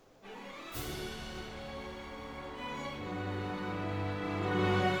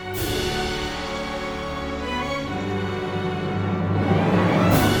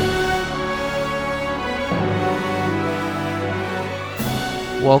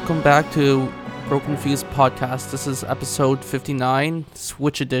Welcome back to Broken Fuse Podcast. This is episode 59,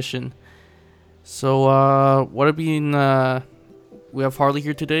 Switch Edition. So, what have been, we have Harley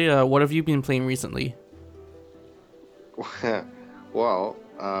here today. What have you been playing recently? Well,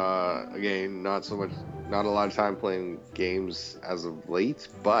 again, not a lot of time playing games as of late,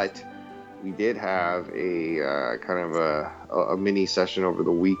 but we did have a kind of a mini session over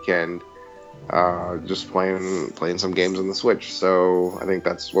the weekend, just playing some games on the Switch. So I think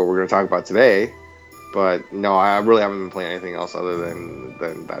that's what we're going to talk about today. But no, I really haven't been playing anything else other than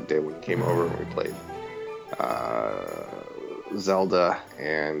that day when you came over and we played Zelda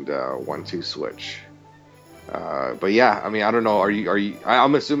and 1-2 Switch. But yeah, I mean, I don't know.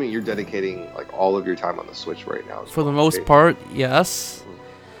 I'm assuming you're dedicating like all of your time on the Switch right now. For the most part, yes.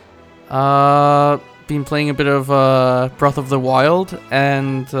 Been playing a bit of Breath of the Wild,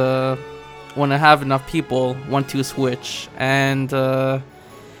 and when I have enough people, 1-2 Switch, and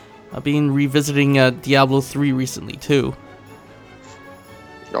I've been revisiting Diablo 3 recently too.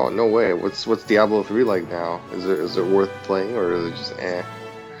 Oh, no way. What's Diablo 3 like now? Is it worth playing, or is it just eh?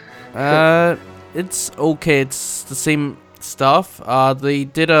 It's okay. It's the same stuff. They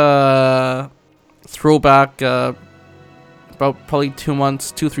did a throwback about probably 3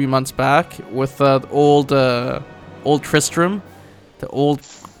 months back with the old Tristram, the old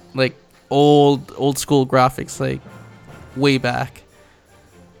school graphics, like way back.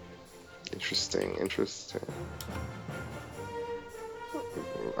 Interesting.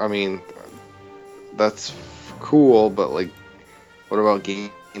 I mean, that's cool, but like, what about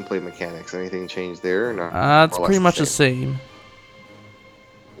gameplay mechanics? Anything changed there? Or no? It's pretty much the same.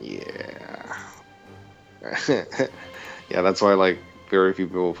 Yeah. Yeah, that's why like very few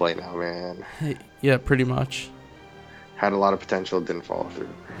people play now, man. Yeah, pretty much. Had a lot of potential, didn't follow through.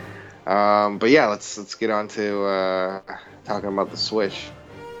 But yeah, let's get on to talking about the Switch.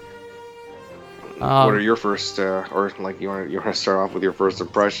 What are your first, or like you want to start off with your first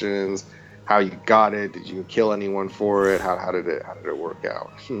impressions? How you got it? Did you kill anyone for it? How did it work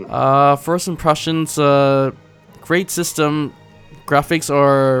out? First impressions, great system. Graphics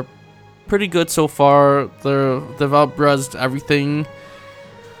are pretty good so far. They've outbrushed everything.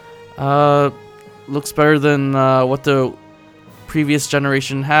 Looks better than what the previous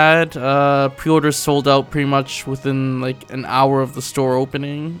generation had. Pre-orders sold out pretty much within like an hour of the store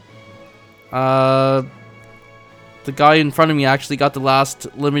opening. The guy in front of me actually got the last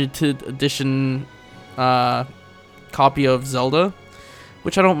limited edition copy of Zelda,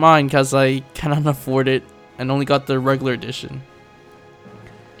 which I don't mind because I cannot afford it and only got the regular edition.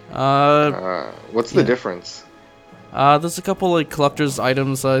 What's the difference? There's a couple like collector's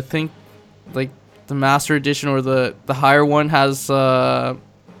items. I think like the Master Edition or the higher one has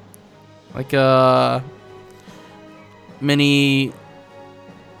like a mini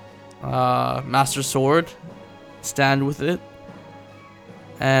Master Sword stand with it,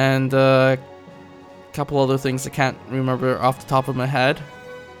 and a couple other things I can't remember off the top of my head.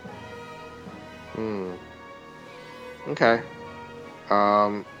 Okay.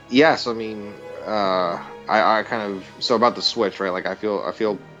 Yeah, so I mean, I kind of, so about the Switch, right? Like I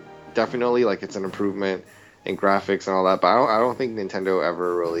feel definitely like it's an improvement in graphics and all that, but I don't think Nintendo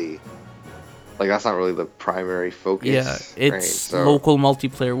ever really, like, that's not really the primary focus. Yeah, it's local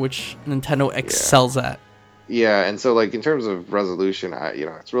multiplayer, which Nintendo excels at. Yeah, and so like in terms of resolution,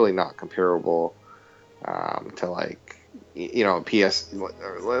 it's really not comparable to like PS.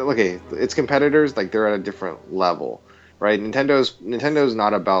 Okay, its competitors, like, they're at a different level, right? Nintendo's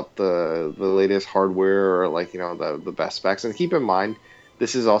not about the latest hardware or like the best specs. And keep in mind,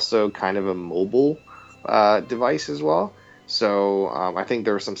 this is also kind of a mobile device as well. So I think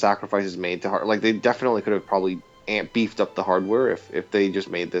there were some sacrifices made to like they definitely could have probably beefed up the hardware if they just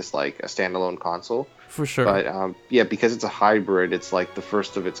made this like a standalone console. For sure. But yeah, because it's a hybrid, it's like the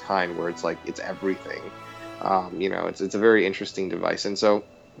first of its kind where it's like it's everything. It's a very interesting device. And so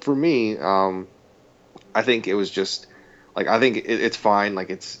for me, I think it was just like, I think it's fine.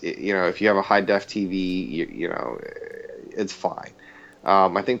 Like if you have a high def TV, it's fine.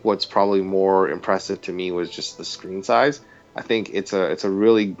 I think what's probably more impressive to me was just the screen size. I think it's a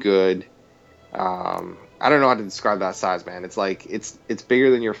really good. I don't know how to describe that size, man. It's like it's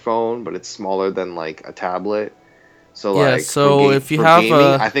bigger than your phone, but it's smaller than like a tablet. So yeah, like so if you have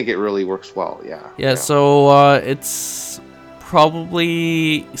gaming, I think it really works well. Yeah. Yeah. So it's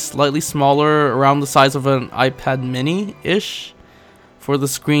probably slightly smaller, around the size of an iPad Mini-ish, for the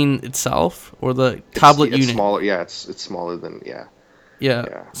screen itself or the tablet unit. It's smaller. Yeah, it's smaller than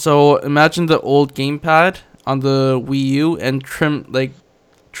Yeah. So imagine the old gamepad on the Wii U and trim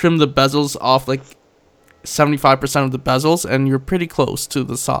the bezels off like 75% of the bezels, and you're pretty close to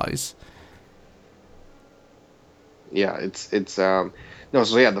the size. Yeah, it's no,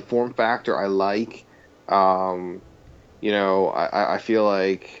 so yeah, the form factor I like. Um, I feel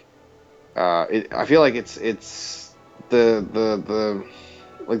like I feel like it's the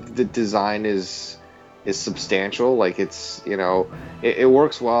like the design is substantial. Like it's it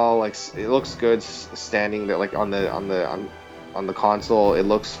works well. Like it looks good standing there, like on the console. It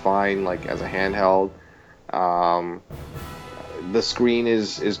looks fine like as a handheld. Um, the screen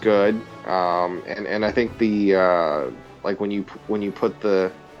is good. And I think the like when you put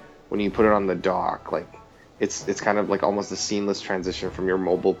it on the dock, like it's kind of like almost a seamless transition from your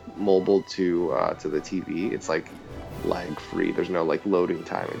mobile to the TV. It's like lag free. There's no like loading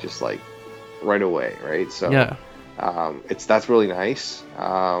time. It's just like right away, right? So Yeah. it's that's really nice.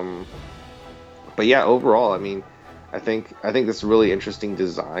 But yeah, overall, I mean, I think this is a really interesting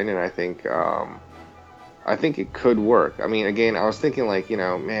design, and I think it could work. I mean, again, I was thinking like,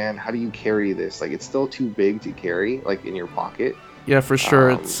 man, how do you carry this? Like, it's still too big to carry, like in your pocket. Yeah, for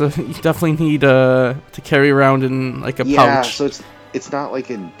sure. It's you definitely need to carry around in like a Yeah, pouch. so it's not like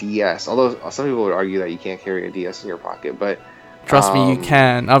a DS. Although some people would argue that you can't carry a DS in your pocket, but Trust me, you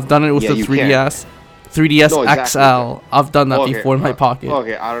can. I've done it with yeah, the you 3DS, 3DS no, exactly. XL. I've done that Okay, before in my pocket.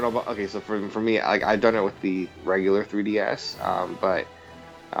 okay, I don't know about okay. So for me, like I've done it with the regular 3DS, but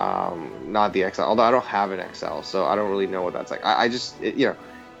not the XL. Although I don't have an XL, so I don't really know what that's like. I just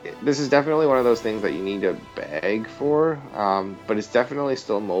this is definitely one of those things that you need to beg for, but it's definitely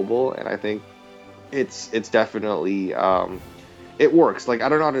still mobile, and I think it's definitely it works. Like I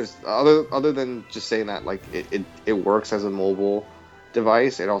don't know how to other than just saying that like it works as a mobile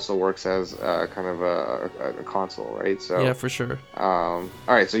device. It also works as kind of a console, right? So Yeah, for sure.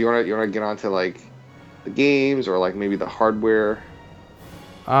 all right. So you wanna get on to like the games or like maybe the hardware.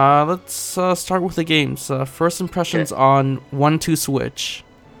 Let's start with the games. First impressions Okay. on 1-2 Switch.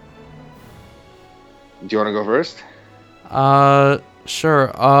 Do you want to go first?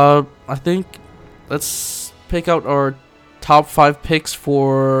 Sure. I think let's pick out our top 5 picks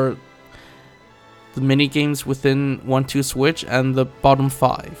for the mini games within 1-2 Switch and the bottom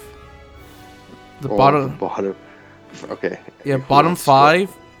 5. The Or the bottom, bottom. Okay. yeah, Who bottom wants to go?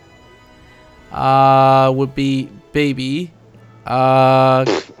 5 would be Baby. Uh,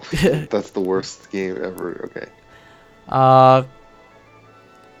 That's the worst game ever. Okay. uh,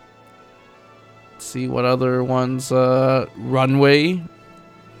 see what other ones. Runway.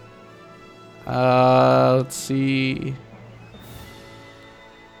 Let's see.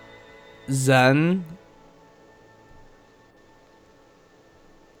 Zen.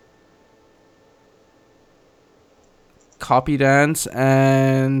 Copy Dance,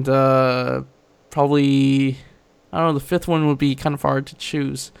 and probably I don't know. The fifth one would be kind of hard to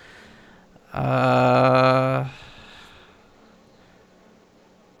choose. Uh,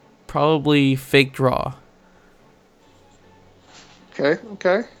 Probably Fake Draw. Okay.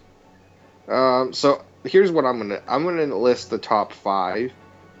 Okay. So here's what I'm gonna list the top five,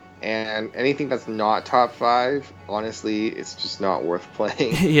 and anything that's not top five, honestly, it's just not worth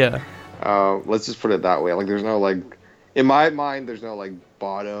playing. Yeah, Let's just put it that way. Like, there's no like, in my mind, there's no like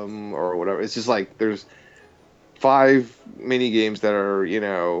bottom or whatever. It's just like there's five mini games that are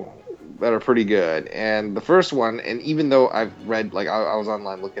that are pretty good. And the first one, and even though I've read like I was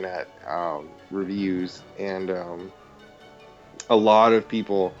online looking at reviews, and a lot of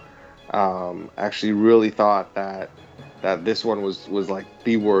people actually really thought that this one was like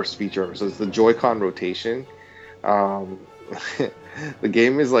the worst feature ever. So it's the Joy-Con rotation. Um, the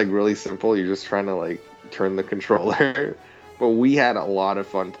game is like really simple. You're just trying to like turn the controller, but we had a lot of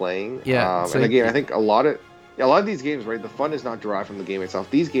fun playing. yeah. So And again, I think a lot of these games, right? The fun is not derived from the game itself.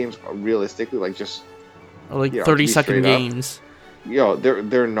 These games are realistically like just like to 30-second straight up, games.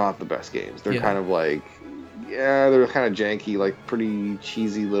 they're not the best games. They're Yeah. kind of like they're kind of janky, like pretty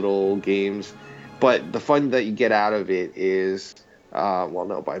cheesy little games. But the fun that you get out of it is, well,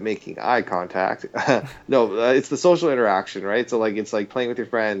 no, by making eye contact. No, it's the social interaction, right? So like it's like playing with your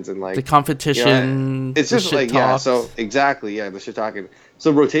friends and The like competition, it's the just shit like yeah. So talks. exactly, yeah, the shit talking.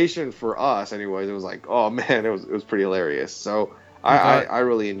 So rotation for us, anyways, it was like oh man, it was pretty hilarious. So We got I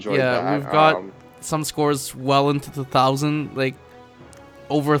really enjoyed yeah, that. we've got some scores well into the thousand, like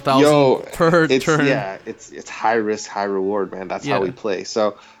over 1,000 Yo, per it's turn. it's high risk, high reward, man. That's how we Yeah, play.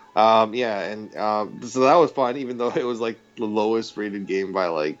 So, yeah, and so that was fun, even though it was like the lowest rated game by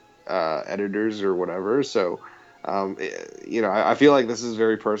like editors or whatever. So, I feel like this is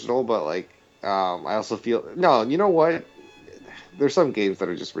very personal, but like, I also feel no, you know what? There's some games that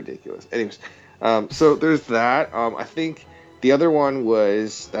are just ridiculous. Anyways, so there's that. I think the other one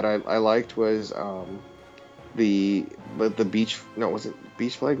was that I liked was the the beach, no, was it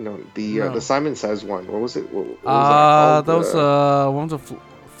beach flag? No, the No. Simon Says one. What was that called? That was one of the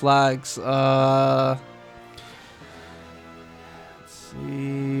flags. Let's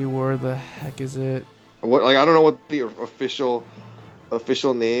see, where the heck is it? What, like, I don't know what the official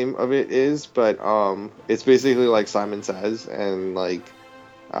name of it is, but it's basically like Simon Says, and like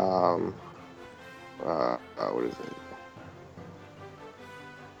um what is it?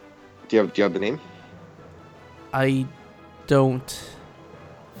 Do you have the name? I don't.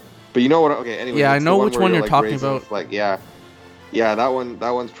 But you know what? Okay, anyway, Yeah, I it's the know one which where one you're you're like talking raising the about. flag. Yeah, yeah, that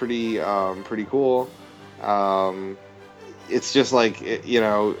one's pretty cool. Um, it's just like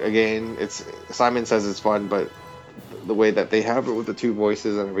again, it's Simon Says it's fun, but the way that they have it with the two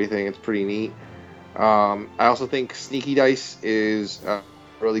voices and everything, it's pretty neat. I also think Sneaky Dice is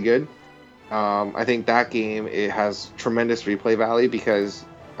really good. I think that game, it has tremendous replay value because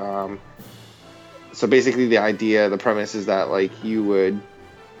um, so basically the premise is that like you would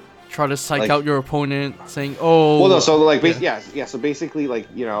Try to psych like out your opponent, saying, well no "Oh, so like yeah, yeah, so basically like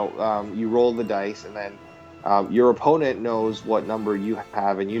you roll the dice, and then your opponent knows what number you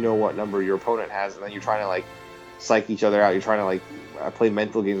have, and you know what number your opponent has, and then you're trying to like psych each other out. You're trying to like play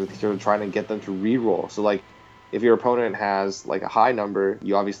mental games with each other, trying to get them to re-roll. So like if your opponent has like a high number,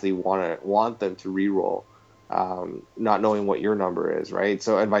 you obviously want them to re-roll, not knowing what your number is, right?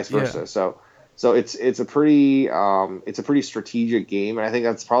 So, and vice yeah, versa. So it's a pretty strategic game, and I think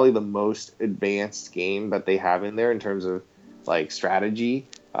that's probably the most advanced game that they have in there in terms of like strategy.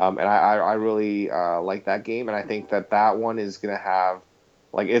 And I really like that game, and I think that one is gonna have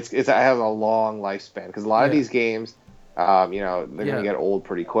like it has a long lifespan, because a lot of yeah, these games, they're gonna yeah, get old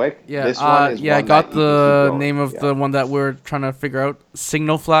pretty quick. yeah." This one is Yeah, I one got that you can keep the going. name of Yeah. the one that we're trying to figure out.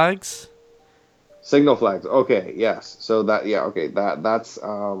 Signal flags. Signal flags. Okay, yes. So okay,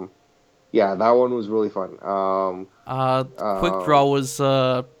 yeah, that one was really fun. Quick Um, draw was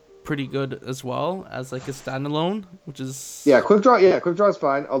pretty good as well as like a standalone, which yeah, is quick draw is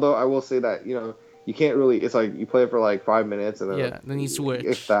fine. Although I will say that you can't really. It's like you play it for like 5 minutes, and then yeah. Then you if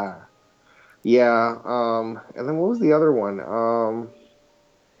switch. that. Yeah. And then what was the other one?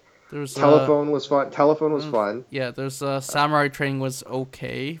 There's Telephone was fun. Telephone was fun. yeah. There's Samurai Training was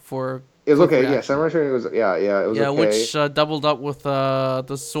okay for It was quick okay. Yeah, reaction. Samurai Training was it was Yeah, okay. which doubled up with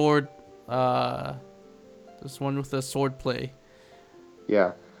the sword. Uh, this one with the sword play.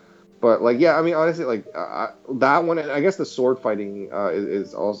 Yeah. But like, yeah, I mean, honestly, like that one, and I guess the sword fighting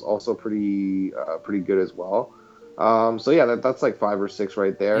is also pretty good as well. So yeah, that's like 5 or 6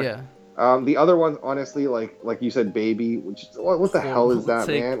 right there. Yeah, The other ones, honestly, like you said, Baby, which what the hell is horrible. It's that,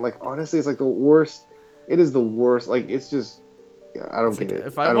 like man? Like, honestly, it's like the worst. It is the worst. Like, it's just, yeah, I don't it's get like it.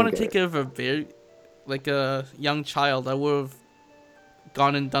 if I I don't want to get take it. care of a very like a young child, I would have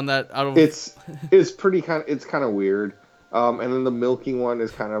gone and done that out of. It's it's kind of weird. And then the milking one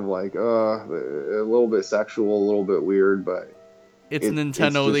is kind of like a little bit sexual, a little bit weird, but It's it's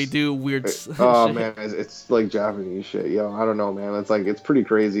Nintendo. They just do weird oh shit. man, it's like Japanese shit. Yo, I don't know, man. It's like it's pretty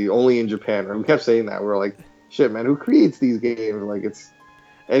crazy. Only in Japan. Right? We kept saying that. We're like, shit, man. Who creates these games? Like it's,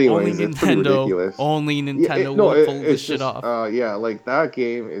 Only anyways, it's pretty Nintendo. ridiculous. Only Yeah, Nintendo no, will pull this it's shit just off. yeah, like that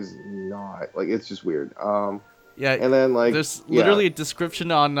game is not like it's just weird. Yeah, And then like there's yeah, literally a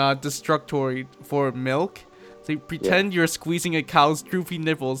description on Destructoid for milk. So you yeah. pretend you're squeezing a cow's droopy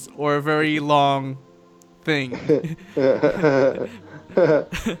nipples or a very long thing by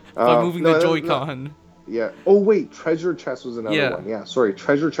moving the No, no, Joy-Con. yeah. Oh wait, Treasure Chest was another Yeah, one. Yeah, sorry,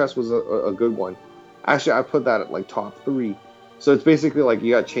 Treasure Chest was a good one. Actually, I put that at like top 3. So it's basically like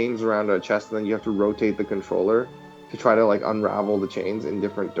you got chains around a chest, and then you have to rotate the controller to try to like unravel the chains in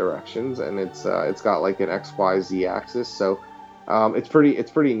different directions, and it's got like an X, Y, Z axis. So it's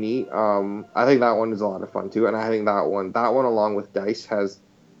pretty neat. I think that one is a lot of fun too, and I think that one along with Dice has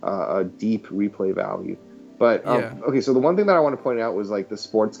a deep replay value. But yeah. okay, so the one thing that I want to point out was like the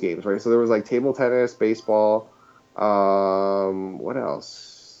sports games, right? So there was like table tennis, baseball, what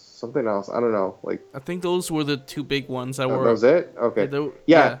else? Something else. I don't know. Like I think those were the two big ones that that were. was it. Yeah, Okay, yeah,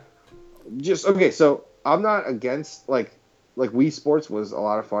 yeah. Just okay. So I'm not against like Wii Sports was a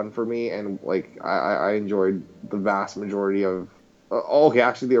lot of fun for me, and like I enjoyed the vast majority of. Okay,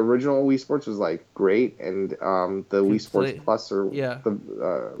 actually, the original Wii Sports was like great, and the Wii could Sports play. Plus or Yeah, the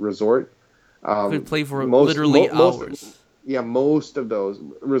Resort, could play for most literally most hours. yeah, most of those.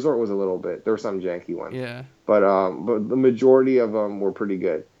 Resort was a little bit. There were some janky ones, Yeah, but the majority of them were pretty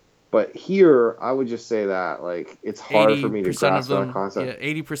good. But here, I would just say that like it's hard for eighty me to percent of grasp that them. concept.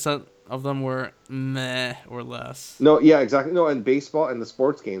 Yeah, 80% of them were meh or less. No, yeah, exactly. No, and baseball and the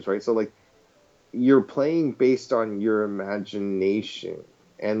sports games, right? So like you're playing based on your imagination,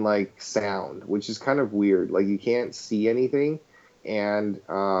 and like sound, which is kind of weird. Like you can't see anything, and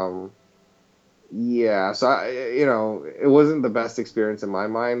yeah, so it wasn't the best experience in my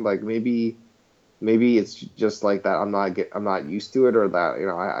mind. Like maybe it's just like that. I'm not used to it, or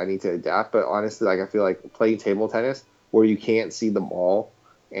that I need to adapt. But honestly, like I feel like playing table tennis where you can't see the ball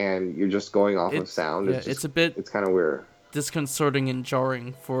and you're just going off of sound. Yeah, it's a bit it's kind of weird. disconcerting and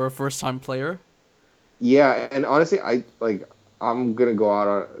jarring for a first time player. Yeah, and honestly, I'm gonna go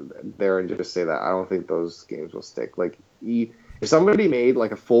out there and just say that I don't think those games will stick. Like, if somebody made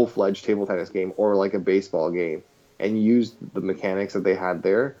like a full fledged table tennis game or like a baseball game and used the mechanics that they had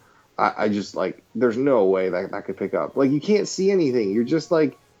there, I just like there's no way that could pick up. Like, you can't see anything. You're just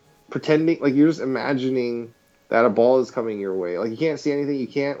like pretending, like you're just imagining that a ball is coming your way. Like, you can't see anything. You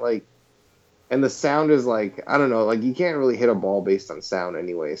can't like, and the sound is like I don't know. Like, you can't really hit a ball based on sound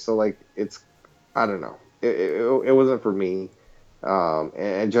anyway. So like it's I don't know. It wasn't for me.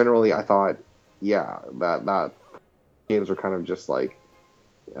 And generally, I thought, yeah, that games were kind of just like,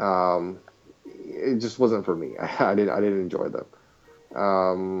 it just wasn't for me. I didn't enjoy them.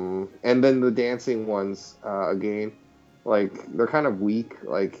 And then the dancing ones, again, like they're kind of weak.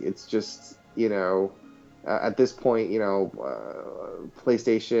 Like it's just at this point,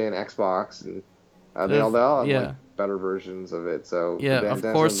 PlayStation, Xbox, and they all have like better versions of it. So yeah, of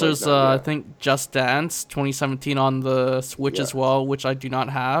course there's I think Just Dance 2017 on the Switch as well, which I do not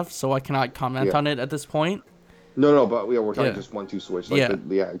have, so I cannot comment on it at this point. No, but we're talking just 1-2 Switch. Like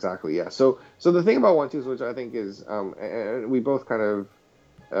exactly. Yeah. So the thing about 1-2 Switch, I think, is and we both kind of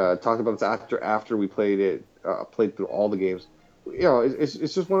talked about this after we played through all the games.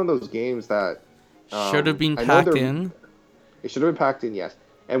 It's just one of those games that should have been packed in. It should have been packed in, yes.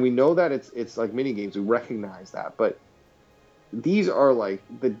 And we know that it's like mini games. We recognize that, but these are like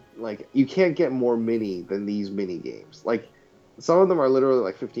you can't get more mini than these mini games. Like, some of them are literally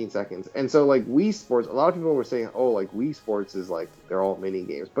like 15 seconds. And so like Wii Sports, a lot of people were saying, oh, like Wii Sports is like they're all mini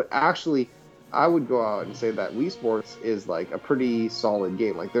games. But actually, I would go out and say that Wii Sports is like a pretty solid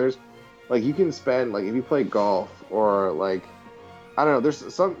game. Like, there's like you can spend, like if you play golf or like I don't know,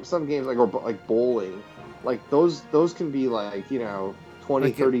 there's some games like, or like bowling, like those can be like 20,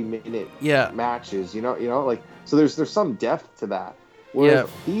 like 30 minute matches, like, so there's some depth to that. Whereas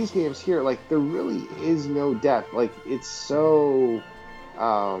these games here, like, there really is no depth. Like, it's so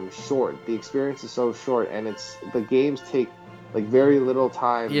short. The experience is so short, and the games take like very little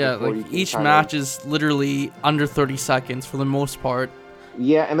time. Yeah, like each match is literally under 30 seconds for the most part.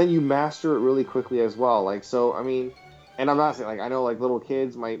 Yeah, and then you master it really quickly as well. Like, so I mean, and I'm not saying, like, I know like little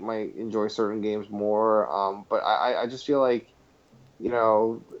kids might enjoy certain games more, but I just feel like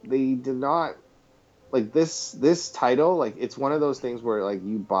they did not. Like, this title, like, it's one of those things where, like,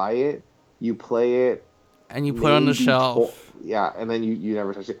 you buy it, you play it, and you put it on the shelf. And then you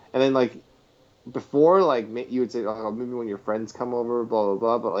never touch it. And then, like, before, like, you would say, oh, maybe when your friends come over, blah, blah,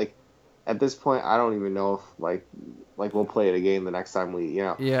 blah. But, like, at this point, I don't even know if, like we'll play it again the next time we,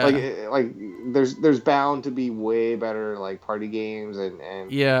 Yeah. Like, there's bound to be way better, like, party games and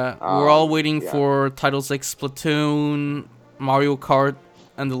yeah, we're all waiting for titles like Splatoon, Mario Kart,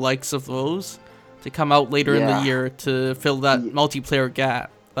 and the likes of those to come out later in the year to fill that multiplayer gap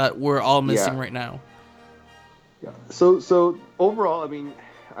that we're all missing right now. Yeah. So overall, I mean,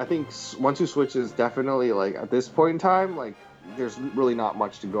 I think 1-2 Switch is definitely, like, at this point in time, like, there's really not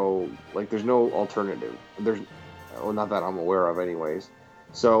much to go. Like, there's no alternative. Not that I'm aware of, anyways.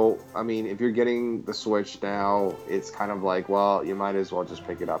 So, I mean, if you're getting the Switch now, it's kind of like, well, you might as well just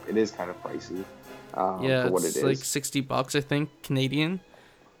pick it up. It is kind of pricey. For what it is. Like $60, I think, Canadian.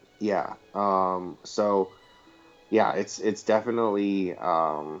 Yeah. So, yeah, it's definitely.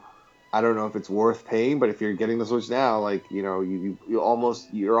 I don't know if it's worth paying, but if you're getting the Switch now, like, you're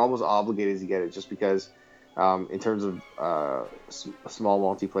almost obligated to get it, just because, in terms of small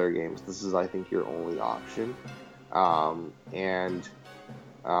multiplayer games, this is, I think, your only option. Again,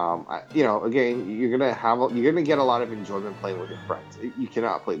 you're gonna get a lot of enjoyment playing with your friends. You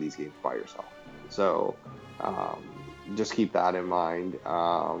cannot play these games by yourself. So, just keep that in mind.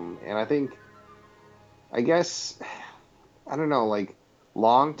 And I guess, I don't know, like,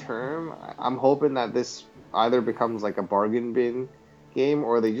 long term, I'm hoping that this either becomes like a bargain bin game,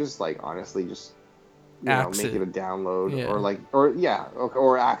 or they just, like, honestly just make it a download,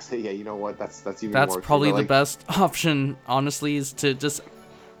 or axe it. Yeah, you know what? That's even more. That's probably the best option, honestly, is to just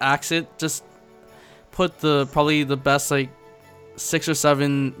axe it. Just put probably the best, like, 6 or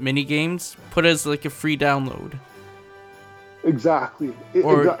 7 mini games, put it as like a free download. Exactly.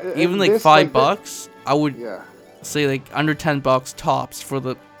 Or even like $5. I would say like under $10 tops for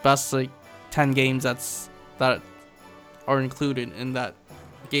the best, like, 10 games that are included in that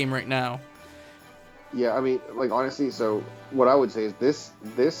game right now. Yeah, I mean, like honestly, so what I would say is this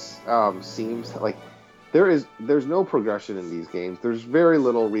seems like there's no progression in these games. There's very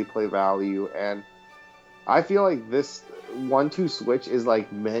little replay value, and I feel like this 1-2 switch is like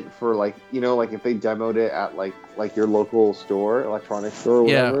meant for like like if they demoed it at like your local store, electronic store or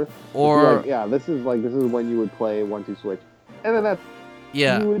Yeah, whatever. or like, yeah, this is when you would play 1-2 switch, and then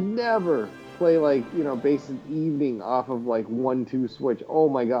yeah, you would never play like basic evening off of like 1-2 switch. Oh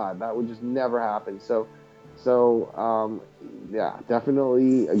my god, that would just never happen. So yeah,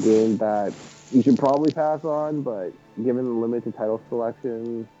 definitely a game that you should probably pass on, but given the limited title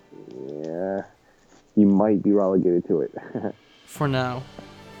selection, yeah, you might be relegated to it. for now.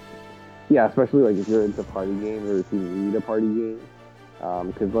 Yeah, especially like if you're into party games or if you need a party game.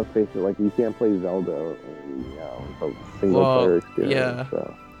 Because let's face it, like you can't play Zelda, it's a single player experience. Yeah.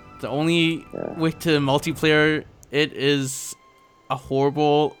 So. The only way to multiplayer it is a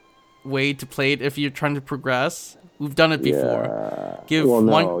horrible way to play it if you're trying to progress. We've done it before. Yeah. Give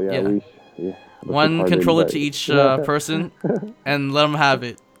one controller to each person and let them have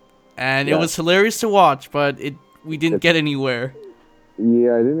it. And it was hilarious to watch, but we didn't get anywhere.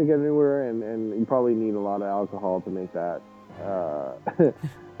 Yeah, I didn't get anywhere, and you probably need a lot of alcohol to make that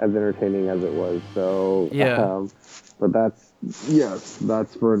as entertaining as it was. So yeah, but that's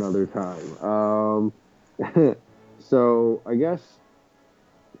for another time. So I guess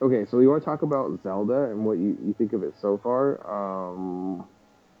okay. So you want to talk about Zelda and what you think of it so far,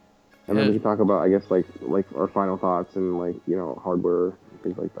 and then we can talk about I guess like our final thoughts and like hardware and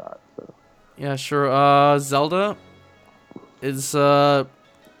things like that. So yeah, sure. Zelda is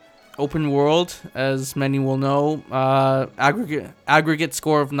open world, as many will know. Aggregate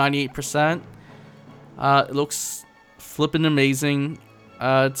score of 98%. It looks flippin' amazing.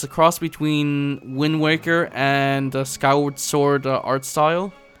 It's a cross between Wind Waker and Skyward Sword art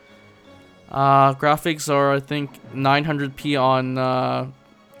style. Graphics are I think 900p on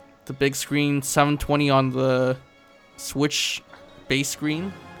the big screen, 720 on the Switch base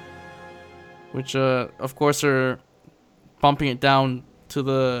screen, which of course are bumping it down to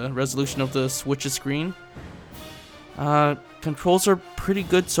the resolution of the Switch's screen. Controls are pretty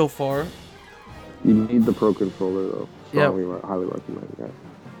good so far. You need the Pro Controller though. Strongly, highly recommend that.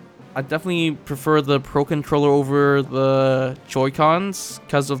 I definitely prefer the Pro Controller over the Joy-Cons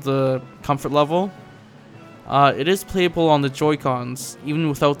because of the comfort level. It is playable on the Joy-Cons even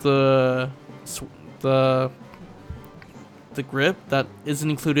without the grip that isn't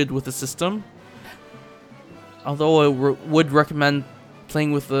included with the system. Although I would recommend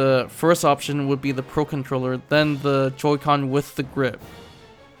playing with the first option would be the Pro Controller, then the Joy-Con with the grip.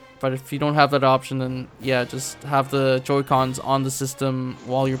 But if you don't have that option, then yeah, just have the Joy-Cons on the system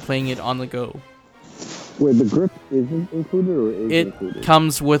while you're playing it on the go. Wait, the grip isn't included or is included? It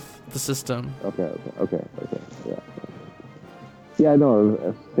comes with the system. Okay, yeah. Yeah,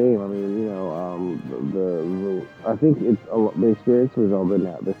 no, same. I mean, the I think it's the experience with Zelda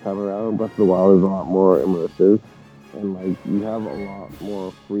now this time around. Breath of the Wild is a lot more immersive, and like you have a lot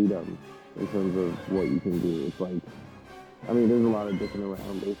more freedom in terms of what you can do. It's like, I mean, there's a lot of dicking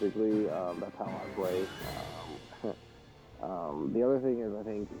around. Basically, that's how I play. The other thing is, I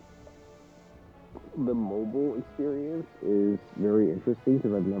think the mobile experience is very interesting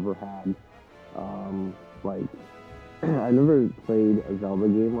because I've never had I never played a Zelda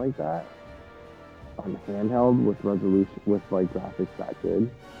game like that on handheld with resolution with like graphics that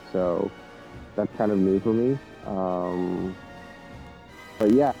good. So that's kind of new for me.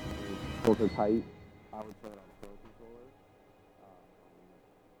 But yeah, both are tight. I would play it on Pro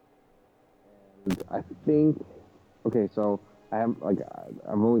Controller. And I think so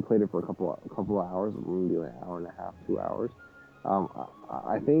I've only played it for a couple of hours, maybe like an hour and a half, 2 hours.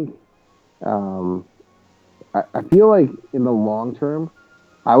 I think I feel like in the long term,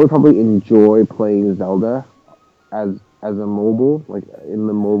 I would probably enjoy playing Zelda as a mobile, like in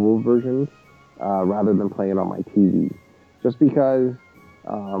the mobile version, rather than playing it on my TV, just because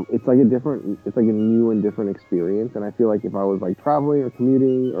it's like a new and different experience. And I feel like if I was like traveling or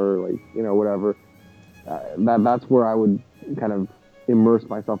commuting or like whatever, that's where I would kind of immerse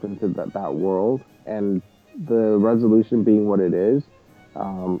myself into that world. And the resolution being what it is,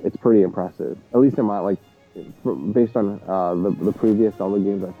 it's pretty impressive. At least in my based on the previous Zelda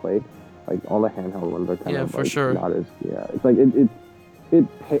games I played, like all the handheld ones are kind of for sure. Not as It's like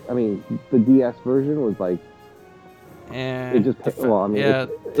I mean, the DS version was like it just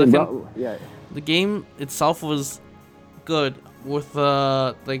the game itself was good with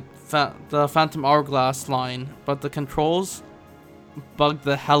the Phantom Hourglass line, but the controls bugged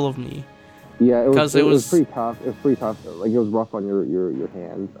the hell of me. Yeah, because it was pretty tough. It was pretty tough. Like it was rough on your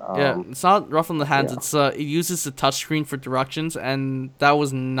hands. Yeah, it's not rough on the hands. Yeah. It's it uses the touchscreen for directions, and that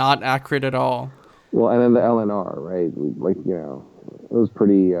was not accurate at all. Well, and then the LNR, right? Like it was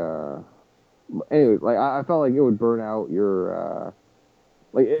pretty. Anyway, like I felt like it would burn out your.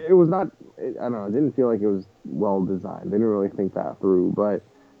 Like it was not. I don't know. It didn't feel like it was well designed. They didn't really think that through. But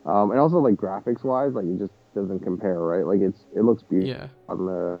and also like graphics wise, like it just doesn't compare, right? Like it looks beautiful on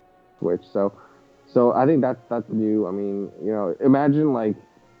the Switch. So I think that's new. I mean, imagine like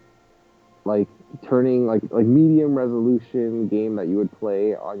turning like medium resolution game that you would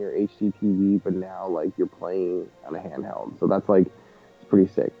play on your HD TV, but now like you're playing on a handheld. So that's like it's pretty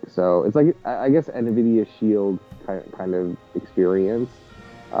sick. So it's like I guess NVIDIA Shield kind of experience,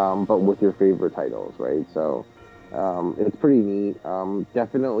 but with your favorite titles, right? So it's pretty neat.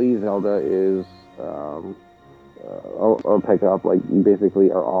 Definitely Zelda is. I'll pick up. Like you basically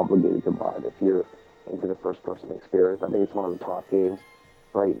are obligated to buy it if you're into the first-person experience. I think it's one of the top games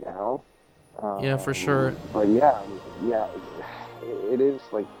right now. Yeah, for sure. But yeah, it is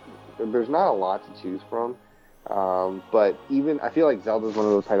like there's not a lot to choose from. But even I feel like Zelda's one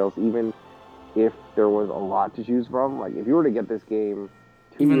of those titles. Even if there was a lot to choose from, like if you were to get this game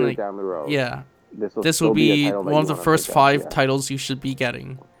 2 years down the road, this will be one of the first 5 titles you should be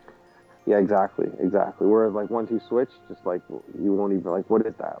getting. Yeah, exactly. Whereas like 1-2 Switch, just like you won't even like what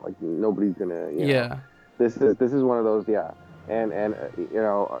is that? Like nobody's gonna. This is one of those. Yeah. And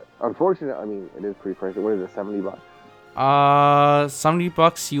unfortunately, I mean, it is pretty pricey. What is it, $70?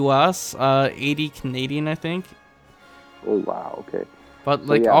 $70 US, 80 Canadian, I think. Oh wow, okay. But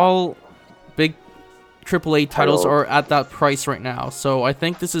like all big AAA titles are at that price right now, so I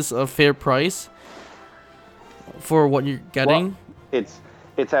think this is a fair price for what you're getting. Well,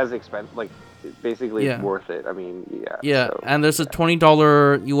 it's as expensive, like basically it's worth it. I mean, and there's a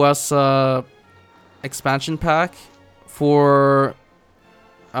 $20 US expansion pack for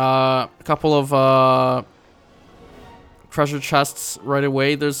a couple of treasure chests right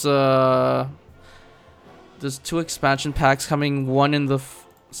away. There's 2 expansion packs coming, one in the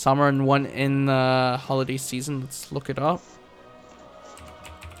summer and one in the holiday season. Let's look it up.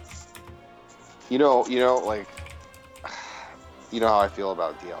 Like how I feel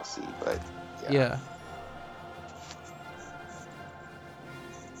about DLC, but yeah.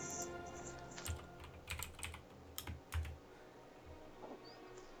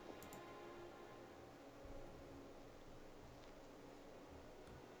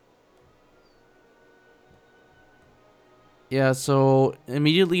 Yeah, so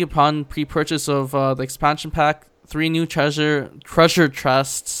immediately upon pre-purchase of the expansion pack, 3 new treasure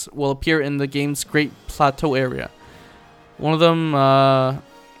chests will appear in the game's Great Plateau area. One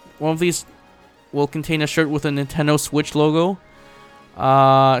of these will contain a shirt with a Nintendo Switch logo,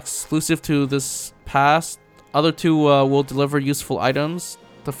 exclusive to this pass. Other 2 will deliver useful items.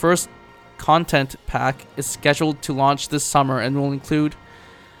 The first content pack is scheduled to launch this summer and will include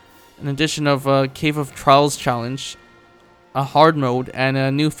an edition of Cave of Trials challenge, a hard mode, and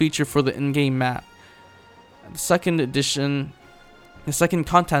a new feature for the in-game map. The second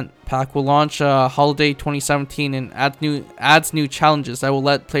content pack will launch holiday 2017 and adds new challenges that will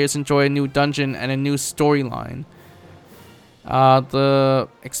let players enjoy a new dungeon and a new storyline. The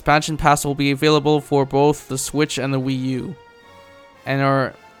expansion pass will be available for both the Switch and the Wii U, and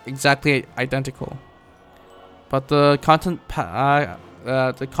are exactly identical. But the content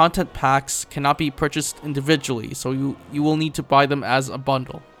packs cannot be purchased individually, so you will need to buy them as a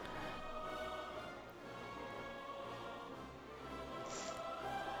bundle.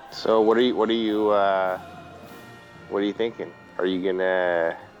 So what are you thinking? Are you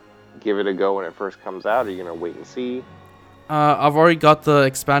gonna give it a go when it first comes out? Or are you gonna wait and see? I've already got the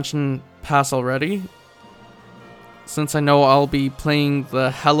expansion pass already, since I know I'll be playing the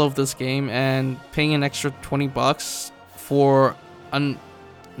hell of this game and paying an extra $20 for a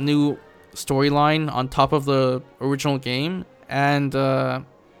new storyline on top of the original game and a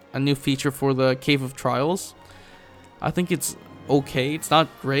new feature for the Cave of Trials. I think it's okay. It's not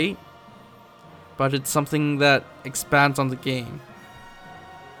great, but it's something that expands on the game.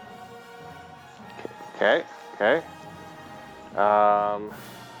 Okay.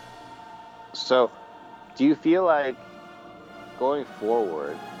 So, do you feel like going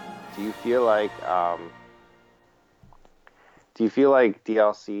forward? Do you feel like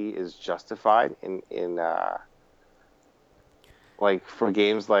DLC is justified in like for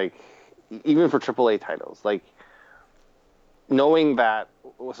games like even for AAA titles, like knowing that?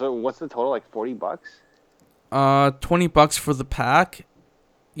 So what's the total? Like $40? $20 for the pack,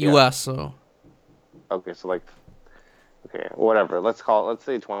 US. So okay, so like Okay, whatever. Let's say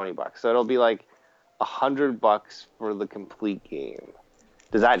 $20. So it'll be like $100 for the complete game.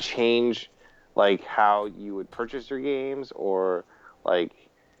 Does that change like how you would purchase your games, or like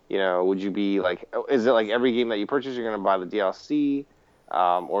would you be like, is it like every game that you purchase you're gonna buy the DLC,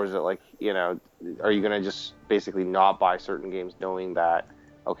 or is it like are you gonna just basically not buy certain games knowing that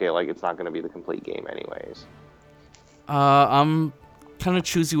okay, like it's not gonna be the complete game anyways? I'm kind of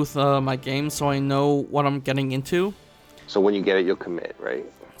choosy with my games, so I know what I'm getting into. So when you get it, you'll commit, right?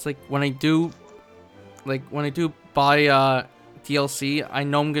 It's like when I do buy DLC, I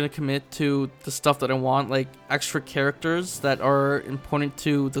know I'm gonna commit to the stuff that I want, like extra characters that are important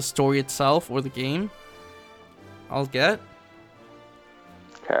to the story itself or the game. I'll get.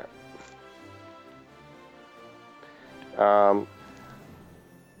 Okay. Um,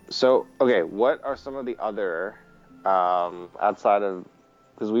 So, okay, what are some of the other, outside of,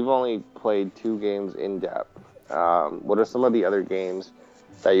 because we've only played 2 games in depth, what are some of the other games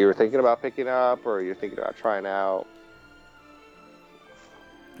that you were thinking about picking up or you're thinking about trying out?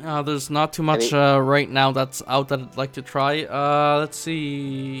 There's not too much right now that's out that I'd like to try. Let's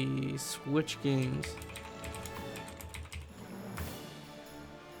see. Switch games.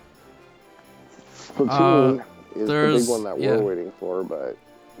 Splatoon is the there's- big one that yeah. we're waiting for, but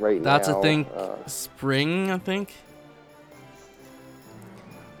right That's, now, I think, spring, I think.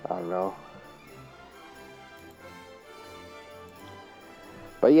 I don't know.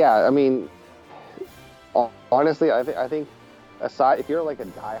 But yeah, I mean, honestly, I think aside, if you're like a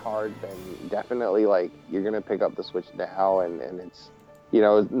diehard, then definitely like you're gonna pick up the Switch now, and it's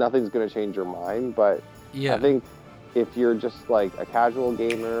nothing's gonna change your mind. But Yeah. I think if you're just like a casual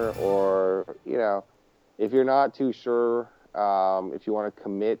gamer, or if you're not too sure, if you want to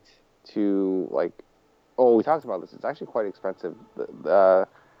commit to like, oh, we talked about this. It's actually quite expensive.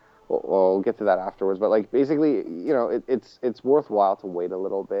 We'll get to that afterwards. But like basically, it's worthwhile to wait a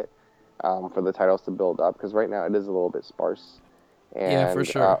little bit, for the titles to build up, because right now it is a little bit sparse. And, Yeah, for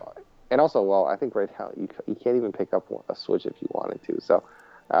sure. And also, well, I think right now you can't even pick up a Switch if you wanted to. So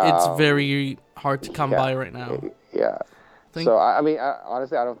It's very hard to come by right now. Yeah. So I mean,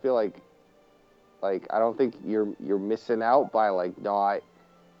 honestly, I don't feel like I don't think you're missing out by like not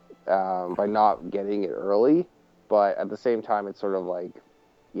by not getting it early. But at the same time, it's sort of like,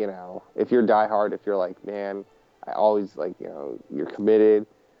 if you're diehard, if you're like, man, I always like, you're committed.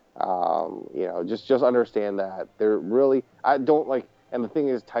 Just understand that they're really, I don't like, and the thing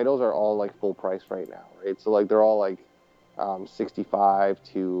is, titles are all like full price right now, right? So like they're all like 65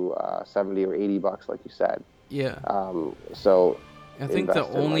 to 70 or $80, like you said. Yeah. So I think the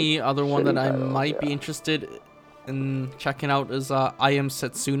only other one that I might be interested in checking out is I Am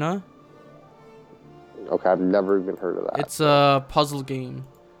Setsuna. Okay, I've never even heard of that. It's a puzzle game.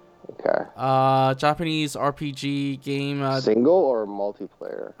 Okay. Japanese RPG game. Single or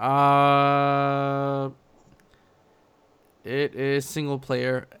multiplayer? It is single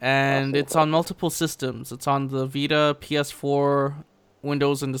player, and it's on multiple systems. It's on the Vita, PS4,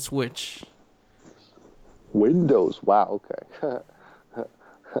 Windows, and the Switch. Windows. Wow. Okay.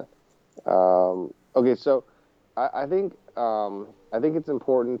 Okay. So, I think it's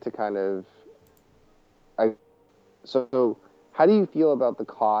important to kind of. So how do you feel about the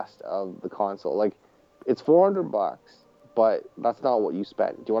cost of the console? Like, it's $400, but that's not what you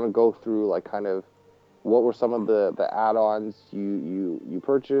spent. Do you want to go through like kind of what were some of the add-ons you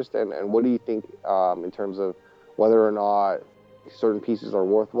purchased, and what do you think in terms of whether or not certain pieces are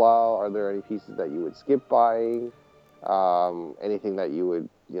worthwhile? Are there any pieces that you would skip buying? Anything that you would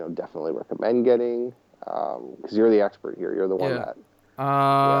definitely recommend getting? Because you're the expert here. You're the one that.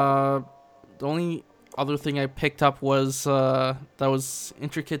 The only other thing I picked up was that was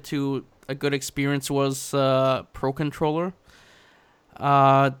intricate to a good experience was Pro Controller.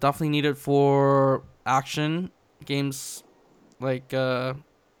 Definitely needed for action games like Zelda,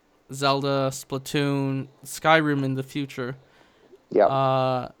 Splatoon, Skyrim in the future. Yeah.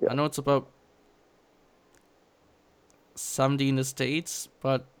 I know it's about 70 in the States,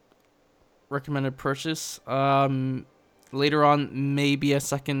 but recommended purchase. Later on, maybe a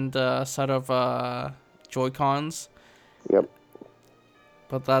second set of Joy-Cons. Yep.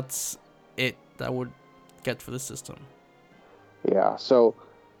 But that's it that would get for the system. Yeah. So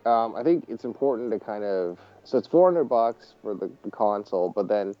I think it's important to kind of, so it's $400 for the console, but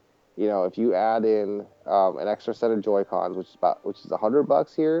then if you add in an extra set of Joy-Cons, which is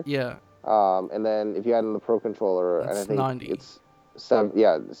 $100 here. Yeah. And then if you add in the Pro Controller, that's and I think 90. it's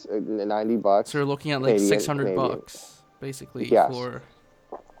 $90. So you're looking at like $600 basically for.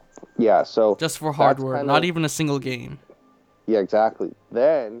 Yeah. So just for hardware, not even a single game. Yeah, exactly.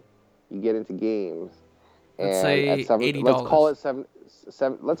 Then you get into games, Let's and at say seven, let's call $80.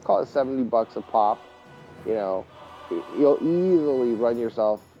 it let's call it $70 a pop. You know, you'll easily run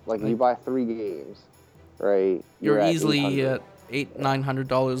yourself like if you Like buy 3 games, right? you're You're at easily 800. at eight Yeah, nine hundred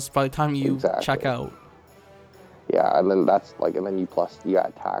dollars by the time you check exactly. out. Yeah, and then that's like, and then you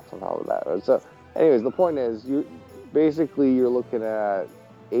got tax on top of that. So, anyways, the point is, you're looking at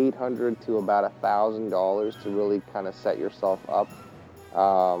 800 to about $1,000 to really kind of set yourself up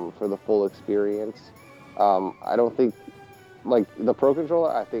for the full experience. I don't think like the Pro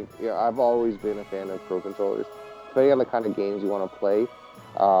Controller. I think I've always been a fan of Pro Controllers. Depending on the kind of games you want to play,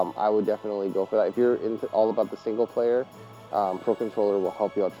 I would definitely go for that. If you're into all about the single player, Pro Controller will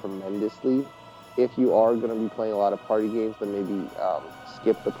help you out tremendously. If you are going to be playing a lot of party games, then maybe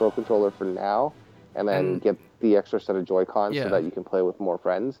skip the Pro Controller for now, and then And get the extra set of Joy Cons so yeah, that you can play with more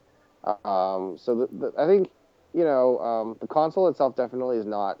friends. So I think the console itself definitely is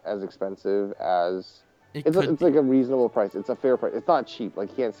not as expensive as it could it's be. like a reasonable price. It's a fair price. It's not cheap. Like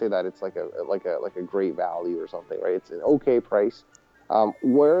you can't say that it's like a great value or something, right? It's an okay price.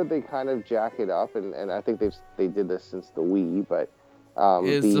 Where they kind of jack it up, and I think they did this since the Wii, but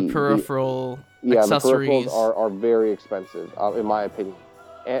Is the the peripheral yeah, the peripherals accessories. are very expensive, in my opinion,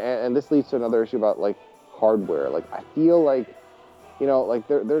 and this leads to another issue about like hardware. Like I feel like like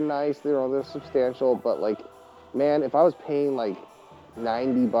they're nice, they're substantial, but like, man, if I was paying like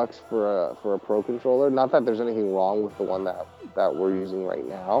 $90 for a Pro Controller, not that there's anything wrong with the one that we're using right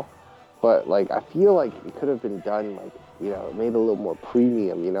now, but like I feel like it could have been done like made a little more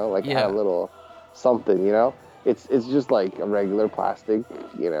premium, like add a Yeah, little something, It's just like a regular plastic,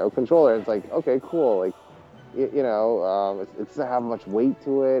 controller. It's like, okay, cool, like it doesn't have much weight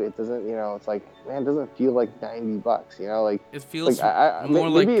to it. It doesn't, it's like, man, it doesn't feel like $90, it like feels more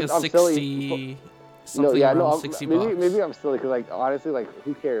maybe like a I'm silly. 60, No, something yeah, no, around 60 maybe bucks. I'm silly because like honestly, like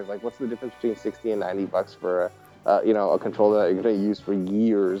who cares? Like, what's the difference between $60 and $90 for a controller that you're gonna use for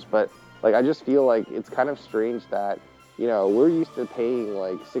years? But like, I just feel like it's kind of strange that we're used to paying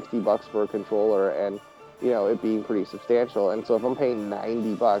like $60 for a controller and it being pretty substantial. And so if I'm paying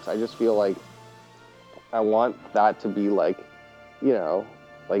 $90, I just feel like I want that to be like, you know,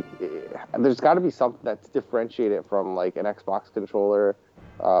 there's got to be something that's differentiated from like an Xbox controller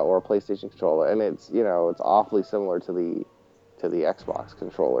or a PlayStation controller, and it's awfully similar to the Xbox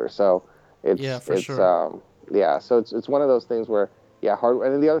controller. So Yeah, for it's sure. yeah, so it's one of those things where yeah, hard.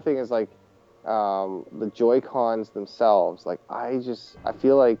 And then the other thing is like the Joy Cons themselves. Like I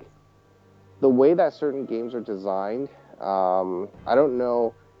feel like the way that certain games are designed, I don't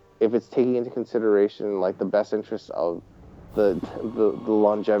know if it's taking into consideration like the best interests of the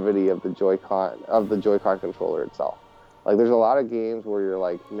longevity of the Joy-Con controller itself. Like there's a lot of games where you're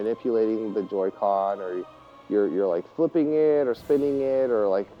like manipulating the Joy-Con or you're like flipping it or spinning it or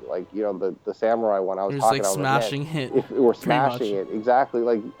like the samurai one I was You're just talking like I was like, man, smashing it, if we're pretty smashing much. it exactly,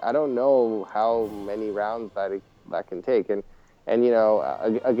 like I don't know how many rounds that can take. And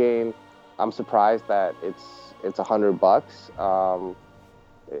again, I'm surprised that it's $100.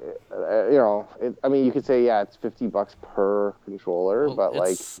 I mean, you could say yeah, it's $50 per controller, Well, but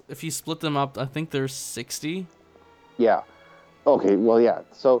like, it's if you split them up, I think there's 60. yeah, okay, well, yeah.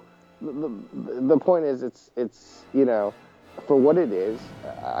 So the point is, it's for what it is.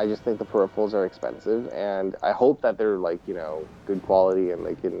 I just think the peripherals are expensive, and I hope that they're like good quality and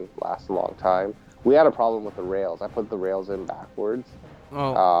they can last a long time. We had a problem with the rails. I put the rails in backwards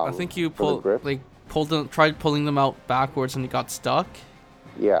Oh, I think you for the grips. pulled them, tried pulling them out backwards and you got stuck.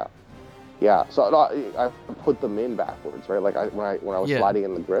 Yeah, yeah, so no, I put them in backwards, right? Like when I was Yeah, sliding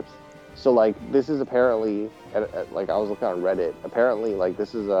in the grips. So like this is apparently like I was looking on Reddit. Apparently, like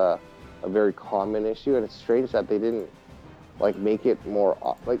this is a very common issue, and it's strange that they didn't like make it more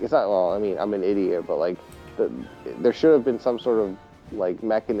like it's not. Well, I mean, I'm an idiot, but like there should have been some sort of like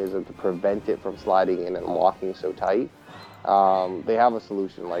mechanism to prevent it from sliding in and locking so tight. They have a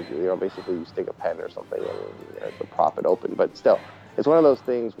solution, like basically you stick a pen or something and to prop it open. But still, it's one of those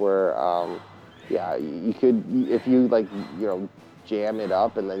things where, yeah, you could if you like jam it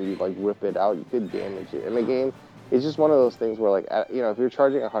up and then you like rip it out, you could damage it. And again, it's just one of those things where like if you're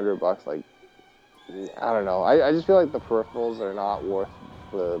charging $100, like I don't know, I just feel like the peripherals are not worth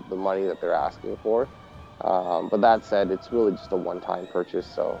the money that they're asking for. But that said, it's really just a one-time purchase,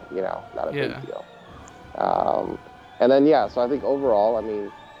 so not a big yeah, deal. Um, and then yeah, so I think overall, I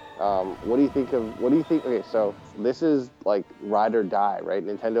mean, what do you think of what do you think? Okay, so this is like ride or die, right?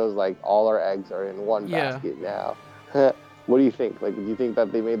 Nintendo's like all our eggs are in one yeah. basket now. What do you think? Like, do you think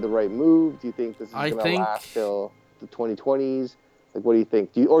that they made the right move? Do you think this is I gonna think last till the 2020s? Like, what do you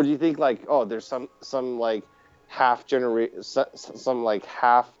think? Do you think like, oh, there's some like half generate some like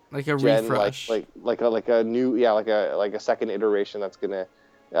half Like a gen, refresh. like a new, like a second iteration that's gonna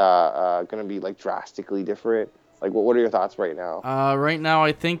be like drastically different. Like what are your thoughts right now? Right now,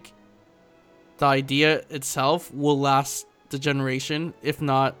 I think the idea itself will last the generation. If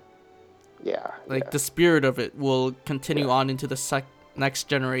not, Yeah, like yeah, the spirit of it will continue yeah, on into the next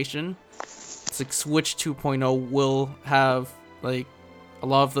generation. It's like Switch 2.0 will have like a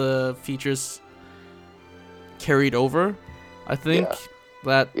lot of the features carried over. I think yeah,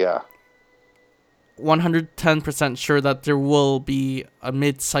 that yeah, 110% sure that there will be a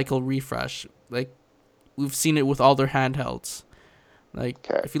mid-cycle refresh. Like we've seen it with all their handhelds. Like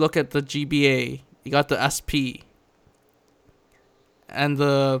okay, if you look at the GBA, you got the SP and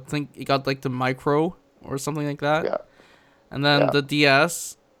the think you got like the Micro or something like that. yeah, And then yeah, the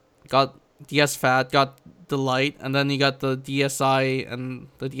DS got DS Fat, got the Lite, and then you got the DSi and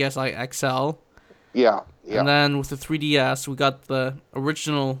the DSi XL. yeah, And yeah, then with the 3DS, we got the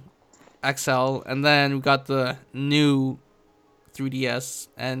original XL, and then we got the new 3DS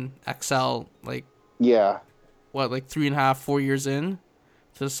and XL, like, yeah. what, like 3.5, 4 years in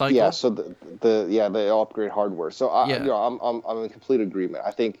to the Yeah, cycle? so they upgrade hardware. So Yeah, I'm in complete agreement.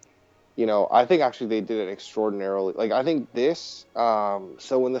 I think, I think actually they did it extraordinarily. Like I think this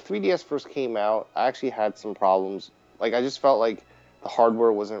so when the 3DS first came out, I actually had some problems. Like I just felt like the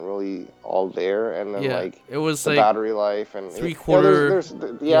hardware wasn't really all there, and then yeah. like It was the like battery life, and three quarter.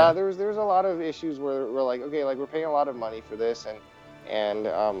 Yeah, there's a lot of issues where we're like, okay, like we're paying a lot of money for this, and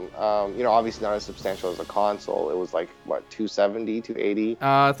obviously not as substantial as a console. It was like what, 270, 280.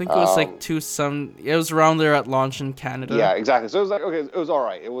 I think it was like two some. It was around there at launch in Canada. Yeah, exactly. So it was like, okay, it was all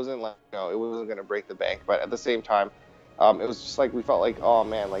right. It wasn't like, it wasn't gonna break the bank, but at the same time, it was just like we felt like, oh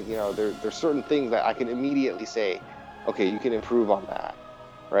man, like there's certain things that I can immediately say, okay, you can improve on that,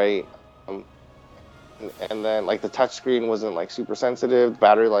 right? Um, and then like the touchscreen wasn't like super sensitive,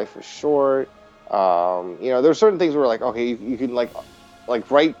 battery life was short. There's certain things where like, okay, you can like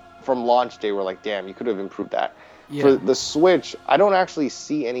right from launch day, we're like, damn, you could have improved that. For Yeah. the Switch, I don't actually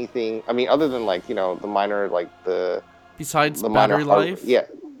see anything. I mean, other than like the minor like Besides the minor battery hardware. life, Yeah,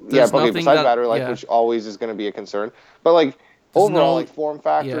 yeah. there's Okay, nothing besides that. battery life, Yeah. which always is going to be a concern, but like There's overall, no. like form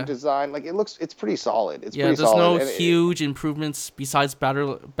factor, Yeah. design, like it's pretty solid. It's Yeah, pretty there's solid, no and huge improvements besides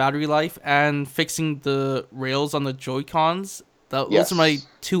battery life and fixing the rails on the Joy Cons. Those are my yes.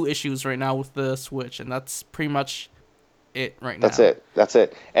 two issues right now with the Switch, and that's pretty much it right That's now. it. That's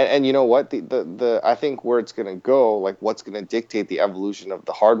it. And you know what? The I think where it's gonna go, like what's gonna dictate the evolution of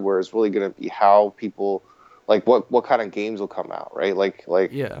the hardware is really gonna be how people, like what kind of games will come out, right? Like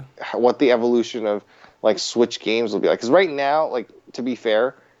Yeah, what the evolution of like Switch games will be like. Because right now, like to be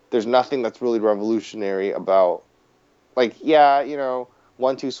fair, there's nothing that's really revolutionary about like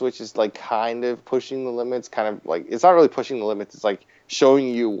one two Switch is like kind of pushing the limits, kind of like it's not really pushing the limits. It's like showing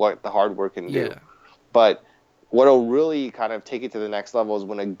you what the hardware can do. yeah, But what'll really kind of take it to the next level is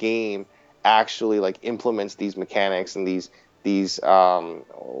when a game actually like implements these mechanics and these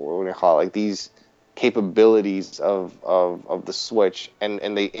what do you call it, like these capabilities of the Switch, and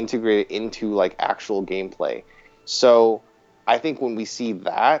they integrate it into like actual gameplay. So I think when we see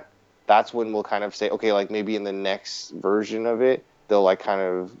that, that's when we'll kind of say, okay, like maybe in the next version of it, they'll like kind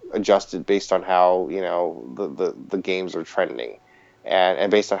of adjust it based on how the games are trending,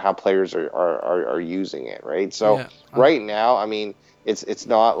 and based on how players are using it, right? So yeah, right now, I mean, it's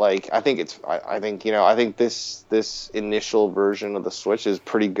not like I think this initial version of the Switch is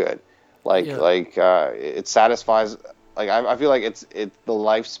pretty good. yeah, It satisfies. Like I feel like the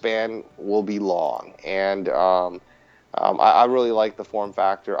lifespan will be long, and I really like the form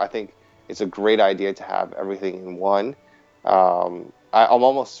factor. I think it's a great idea to have everything in one. I'm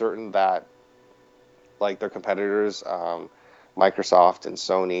almost certain that like their competitors, Microsoft and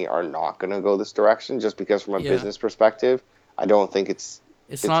Sony, are not going to go this direction just because from a yeah. business perspective, I don't think It's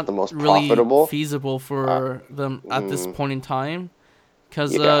it's not the most really profitable. feasible Uh, for them at this mm, point in time.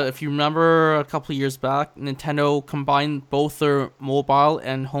 Because yeah, if you remember a couple of years back, Nintendo combined both their mobile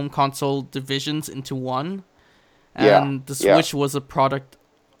and home console divisions into one, yeah, and the yeah. Switch was a product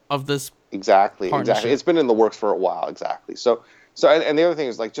of this Exactly, exactly. partnership. It's been in the works for a while, exactly. And the other thing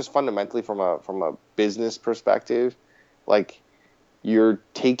is like just fundamentally from a business perspective, like you're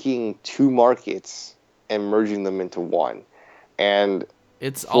taking two markets and merging them into one. And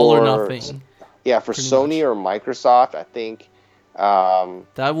It's all or for nothing, for pretty Sony much. or Microsoft, I think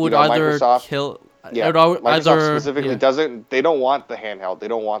That would either Microsoft, kill. It yeah, would Microsoft either specifically yeah. doesn't they don't want the handheld. They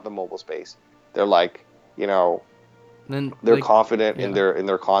don't want the mobile space. They're like, you know, Then they're like confident in yeah,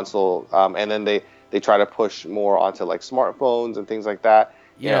 their console, and then they try to push more onto like smartphones and things like that.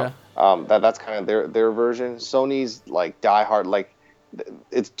 yeah, That's kind of their version. Sony's like die hard, like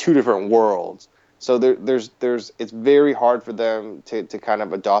it's two different worlds. So there's it's very hard for them to kind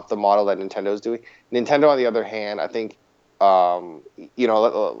of adopt the model that Nintendo's doing. Nintendo, on the other hand, I think,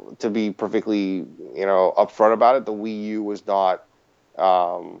 to be perfectly, upfront about it, the Wii U was not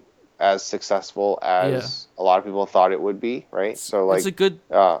as successful as a lot of people thought it would be, right? So like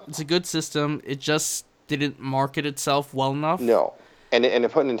it's a good system. It just didn't market itself well enough. No, and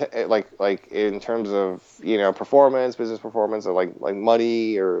it put in like in terms of performance, business performance, or like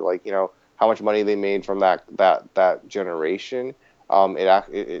money, or like how much money they made from that generation.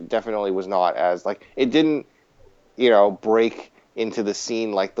 It definitely was not as like it didn't break into the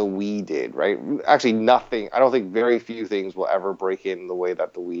scene like the Wii did, right? Actually, nothing. I don't think very few things will ever break in the way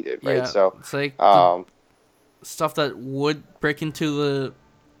that the Wii did, right? Yeah, So it's like the stuff that would break into the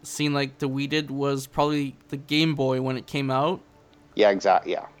scene like the Wii did was probably the Game Boy when it came out. Yeah,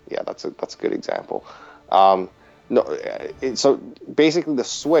 exactly. Yeah, that's a good example. No, so basically the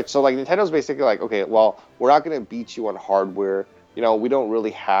Switch. So like Nintendo's basically like, okay, well, we're not going to beat you on hardware. We don't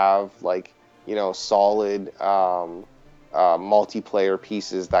really have like solid multiplayer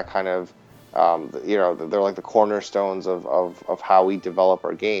pieces that kind of they're like the cornerstones of how we develop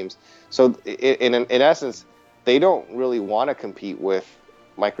our games. So in essence, they don't really want to compete with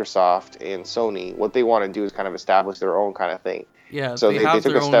Microsoft and Sony. What they want to do is kind of establish their own kind of thing. Yeah, so they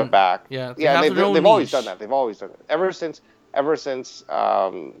took a step back. Yeah, they've always done that. They've always done it ever since the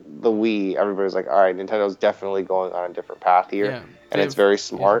Wii. Everybody's like, all right, Nintendo's definitely going on a different path here, and it's very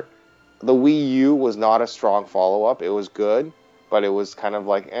smart. Yeah. The Wii U was not a strong follow up. It was good, but it was kind of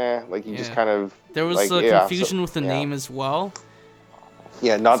like like you just kind of there was confusion with the name as well.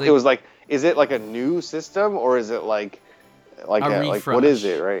 Yeah, it was like, is it like a new system or is it like a like what is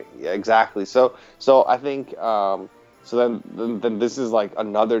it, right? Yeah, exactly. So I think so then this is like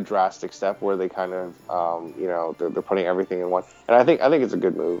another drastic step where they kind of they're putting everything in one, and I think it's a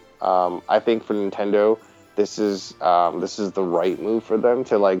good move. I think for Nintendo, this is the right move for them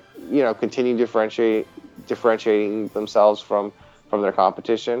to like continue differentiating themselves from their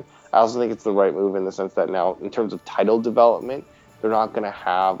competition. I also think it's the right move in the sense that now in terms of title development, they're not going to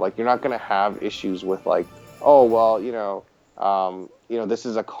have you're not going to have issues with like, oh well, this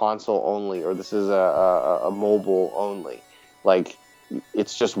is a console only, or this is a mobile only. Like,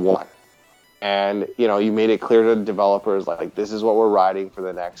 it's just one. And, you made it clear to the developers, like, this is what we're riding for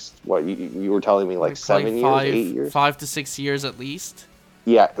the next, what you were telling me, like 7 years, 8 years? 5 to 6 years at least.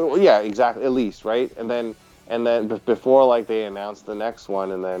 Yeah, exactly, at least, right? And then before, like, they announced the next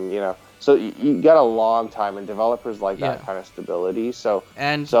one, and then, so you got a long time, and developers like that kind of stability. So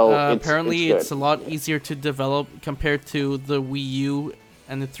apparently it's a lot easier to develop compared to the Wii U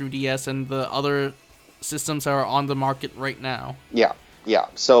and the 3DS and the other systems that are on the market right now. Yeah.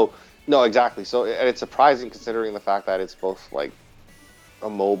 So no, exactly. So and it's surprising considering the fact that it's both like a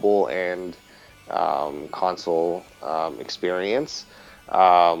mobile and console experience.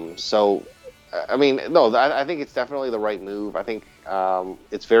 So I mean, no, I think it's definitely the right move. I think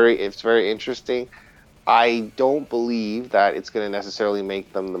it's very interesting. I don't believe that it's going to necessarily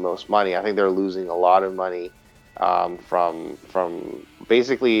make them the most money. I think they're losing a lot of money from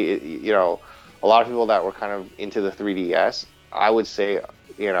basically, a lot of people that were kind of into the 3DS. I would say,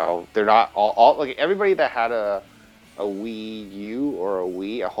 they're not all like everybody that had a Wii U or a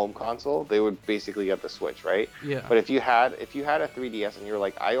Wii, a home console, they would basically get the Switch, right? Yeah. But if you had a 3DS and you're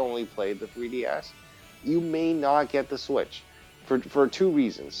like, I only played the 3DS, you may not get the Switch for two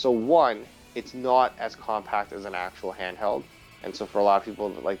reasons. So one, it's not as compact as an actual handheld, and so for a lot of people,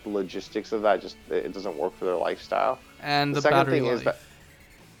 like the logistics of that, just it doesn't work for their lifestyle. And the second thing is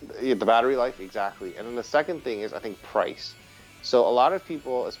the battery life, exactly. And then the second thing is, I think, price. So a lot of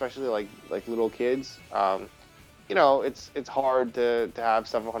people, especially like little kids, it's hard to have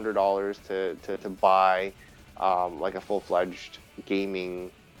several $100s to buy like a full-fledged gaming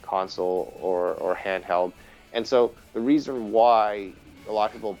console or handheld. And so the reason why a lot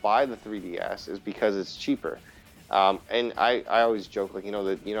of people buy the 3DS is because it's cheaper. And I always joke, like, how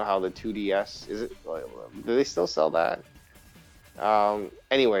the 2DS, is it, do they still sell that?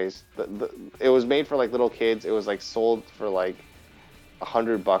 Anyways, it was made for like little kids. It was like sold for like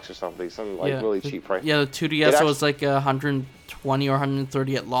 $100 or something really cheap price. Yeah, the 2DS was like 120 or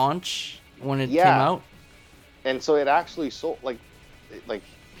 130 at launch when it came out. And so it actually sold like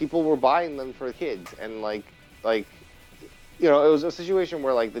people were buying them for kids, and like it was a situation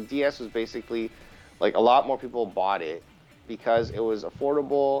where like the DS was basically like a lot more people bought it because it was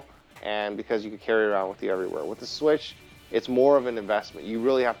affordable and because you could carry it around with you everywhere. With the Switch, it's more of an investment. You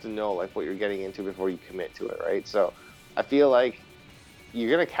really have to know like what you're getting into before you commit to it, right? So I feel like you're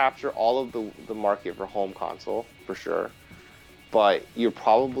gonna capture all of the market for home console for sure. but you're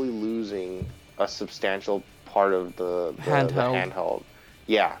probably losing a substantial part of the Handheld. handheld.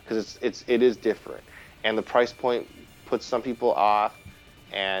 Yeah, because it is different, and the price point puts some people off,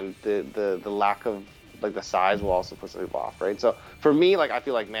 and the lack of like the size will also put some people off, right? So for me, like I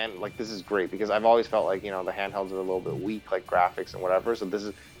feel like, man, like this is great because I've always felt like, you know, the handhelds are a little bit weak, like graphics and whatever. So this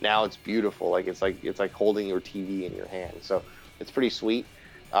is now it's beautiful, like it's like holding your TV in your hand. So it's pretty sweet.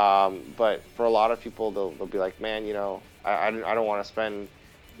 But for a lot of people, they'll be like, man, you know, I don't want to spend,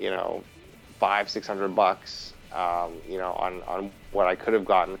 you know, 500-600 bucks, you know, on what I could have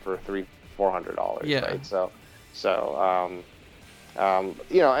gotten for $300-400, Yeah. right? So,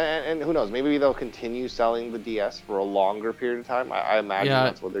 you know, and who knows? Maybe they'll continue selling the DS for a longer period of time. I imagine Yeah,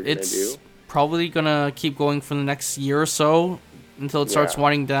 that's what they're gonna it's do. probably gonna keep going for the next year or so until it starts Yeah,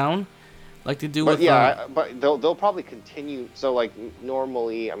 winding down, like they do but with yeah, but they'll probably continue. So like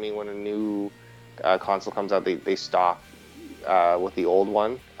normally, I mean, when a new console comes out, they stop with the old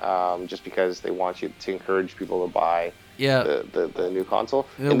one, just because they want you to encourage people to buy yeah, the new console.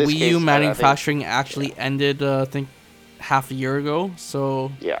 the In this Wii case, U I think, manufacturing yeah, actually ended, I think, half a year ago.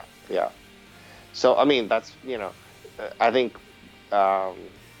 So yeah, yeah. So I mean, that's, you know, I think um,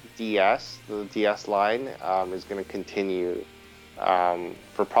 the DS line is going to continue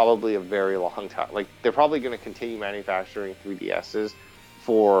for probably a very long time. Like they're probably going to continue manufacturing 3DSs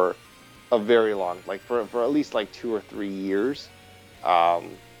for a very long, like for at least like 2 or 3 years.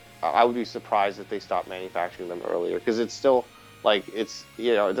 Um, I would be surprised if they stopped manufacturing them earlier because it's still like it's,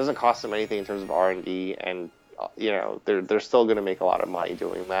 you know, it doesn't cost them anything in terms of R&D, and you know they're still going to make a lot of money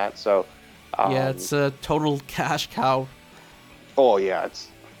doing that. So yeah, um, it's a total cash cow. oh yeah,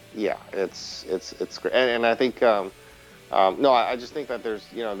 it's great, and I think no, I just think that there's,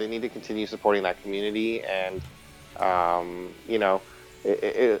 you know, they need to continue supporting that community, and you know,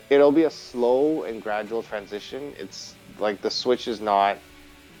 it'll be a slow and gradual transition. It's like the Switch is not.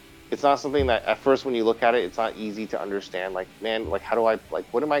 It's not something that at first when you look at it, it's not easy to understand. Like, man, like how do I, like,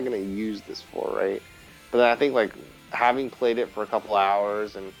 what am I going to use this for, right? But then I think like having played it for a couple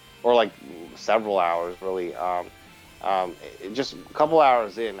hours, and or like several hours really, just a couple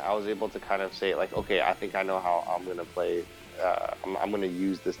hours in, I was able to kind of say like, okay, I think I know how I'm going to play. I'm going to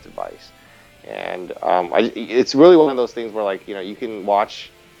use this device, and it's really one of those things where, like, you know, you can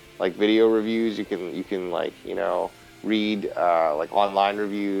watch like video reviews, you can like, you know, read like online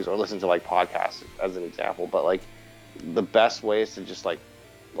reviews or listen to like podcasts as an example, but like the best way is to just like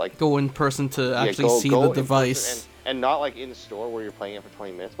Go in person to yeah, actually see the go in person, device. and not like in the store where you're playing it for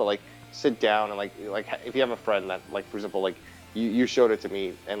 20 minutes, but like sit down and like if you have a friend that, like, for example, like you showed it to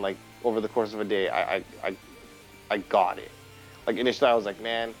me, and like over the course of a day I got it. Like initially I was like,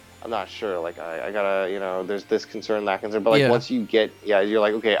 man, I'm not sure, like I gotta, you know, there's this concern, that concern, but like Yeah, once you get, yeah, you're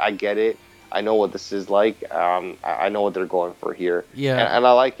like, okay, I get it. I know what this is like. I know what they're going for here, yeah, and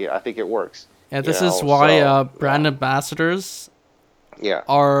I like it. I think it works. yeah. You This is know, why so brand ambassadors yeah,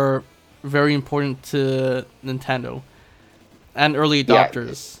 are very important to Nintendo and early yeah,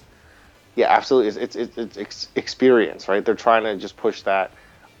 adopters. yeah, absolutely. Experience, right? They're trying to just push that.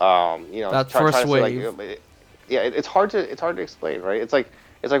 You know, That try first to say like, wave. yeah, it's hard to explain, right? It's like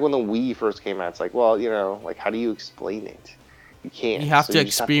when the Wii first came out. It's like, well, you know, like how do you explain it? You You can't. have So to you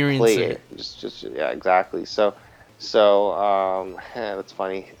just have to experience play it. it. Just yeah, exactly. So that's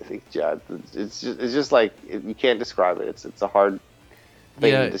funny. I think, yeah, it's just like you can't describe it. It's a hard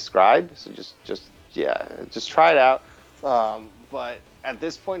thing to Yeah, describe. So just yeah, just try it out. But at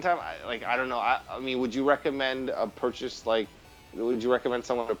this point in time, I don't know. I mean, would you recommend a purchase? Like, would you recommend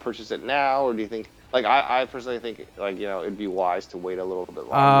someone to purchase it now, or do you think, like, I personally think, like, you know, it'd be wise to wait a little bit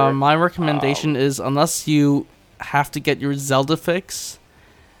longer. my recommendation Um, is, unless you have to get your Zelda fix,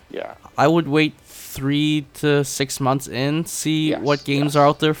 yeah. I would wait 3 to 6 months in, see what Yes. games are Yes.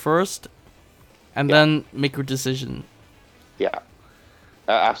 out there first, and Yeah. then make your decision. Yeah.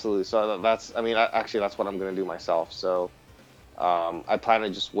 Absolutely. So that's, I mean, actually, that's what I'm gonna do myself. So. I plan to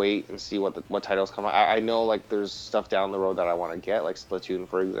just wait and see what titles come out. I know like there's stuff down the road that I want to get, like Splatoon,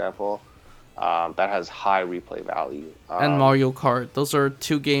 for example, that has high replay value. And Mario Kart. Those are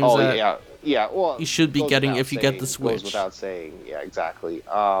two games Oh that yeah, yeah. Well, you should be goes getting without if you get the saying. Goes Switch. without saying. Yeah, exactly.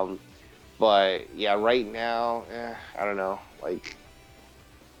 But yeah, right now, I don't know. Like,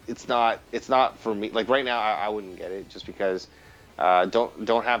 it's not for me. Like right now, I wouldn't get it just because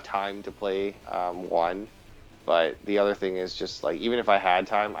don't have time to play one. But the other thing is just like, even if I had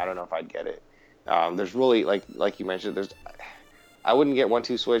time, I don't know if I'd get it. There's really, like you mentioned, there's, I wouldn't get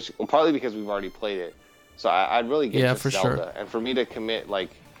 1-2 Switch, well, partly because we've already played it. So I'd really get Yeah, just for sure. Zelda. And for me to commit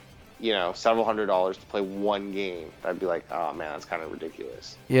like, you know, several $100s to play one game, I'd be like, oh man, that's kind of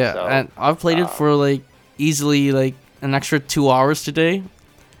ridiculous. Yeah, So and I've played it um, for like easily like an extra 2 hours today.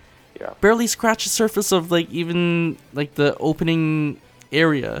 Yeah. Barely scratched the surface of like even like the opening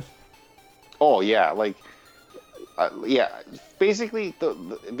area. Oh yeah, like yeah. Basically,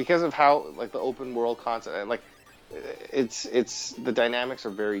 because of how like the open world concept and like it's the dynamics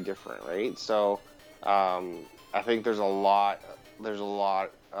are very different, right? So I think there's a lot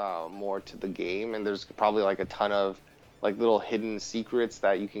more to the game, and there's probably like a ton of like little hidden secrets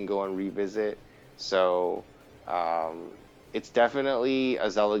that you can go and revisit. So it's definitely a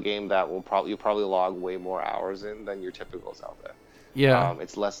Zelda game that you'll probably log way more hours in than your typical Zelda. Yeah.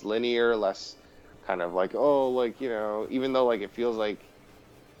 It's less linear, less kind of like, oh, like, even though like it feels like,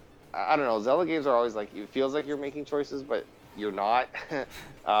 I don't know, Zelda games are always like, it feels like you're making choices, but you're not.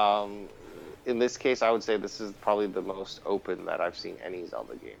 um, in this case, I would say this is probably the most open that I've seen any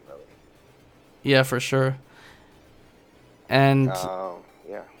Zelda game, really. Yeah, for sure. And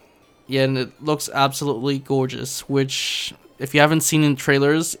Yeah. yeah, and it looks absolutely gorgeous, which if you haven't seen in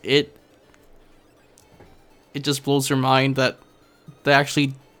trailers, it just blows your mind that they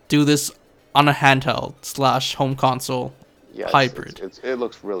actually do this on a handheld / home console Yeah, hybrid. it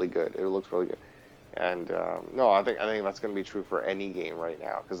looks really good. It looks really good. And no, I think that's gonna be true for any game right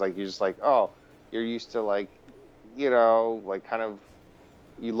now, because like you're just like, oh, you're used to like, like kind of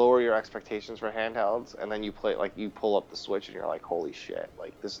you lower your expectations for handhelds, and then you pull up the Switch and you're like, holy shit,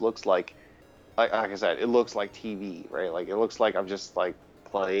 like this looks like I said, it looks like TV, right? Like it looks like I'm just like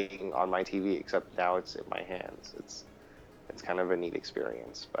playing on my TV, except now it's in my hands. It's kind of a neat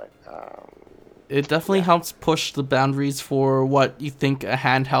experience, but It definitely yeah. helps push the boundaries for what you think a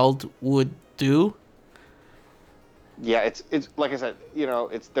handheld would do. Yeah, it's like I said,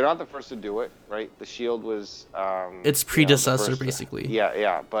 they're not the first to do it, right? The Shield was Its the predecessor, first. basically.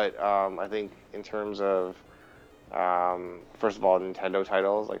 Yeah, but I think in terms of first of all, Nintendo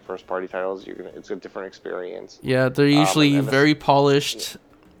titles, like first party titles, it's a different experience. Yeah, they're usually and very polished,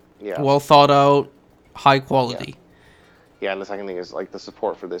 yeah, well thought out, high quality. yeah, and the second thing is like the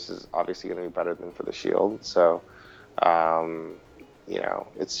support for this is obviously going to be better than for the Shield. So,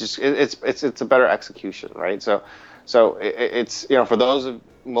 it's just it's a better execution, right? So it's for those of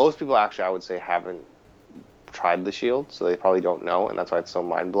most people actually I would say haven't tried the Shield, so they probably don't know, and that's why it's so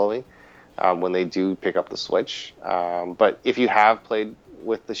mind blowing when they do pick up the Switch. But if you have played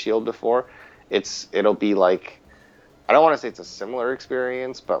with the Shield before, it'll be like, I don't want to say it's a similar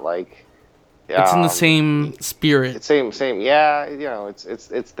experience, but like It's in the same spirit. it's same. Yeah,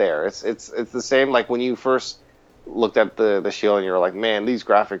 it's there. It's the same. Like when you first looked at the Shield and you were like, man, these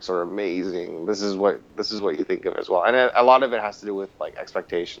graphics are amazing. This is what you think of as well. And a lot of it has to do with like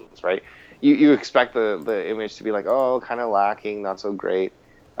expectations, right? You expect the image to be like, oh, kind of lacking, not so great,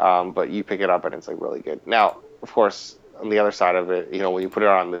 but you pick it up and it's like really good. Now, of course, on the other side of it, when you put it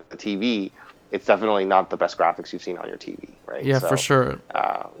on the TV, it's definitely not the best graphics you've seen on your TV, right? Yeah, So, for sure.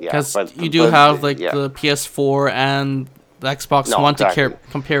 Yeah, Because you but have like yeah. the PS4 and the Xbox No, One exactly. to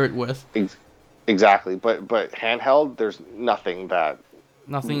compare it with. Exactly, but handheld, there's nothing that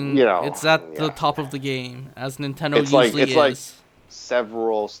Nothing. It's at the top of the game, as Nintendo usually it's like is.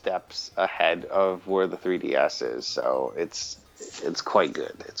 several steps ahead of where the 3DS is, so it's quite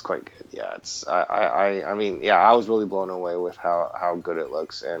good. It's quite good. Yeah, I mean, yeah, I was really blown away with how good it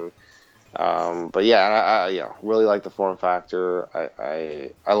looks, and but yeah, I really like the form factor.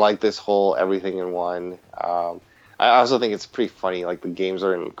 I like this whole everything in one. I also think it's pretty funny. Like the games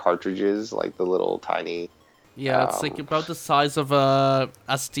are in cartridges, like the little tiny. Yeah, it's like about the size of a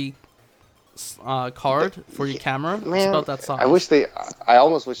SD card for your camera. Man, It's about that size. I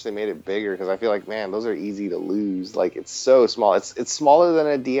almost wish they made it bigger, because I feel like, man, those are easy to lose. Like it's so small. It's smaller than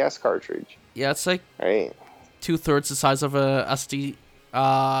a DS cartridge. Yeah, it's like Right. 2/3 the size of a SD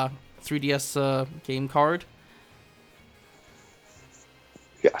 3DS game card.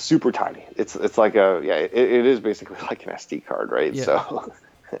 Yeah, super tiny. It's like it is basically like an SD card, right? Yeah. So,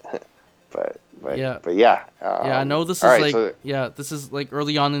 but Yeah. but yeah. Yeah, I know this is all right, like so- this is like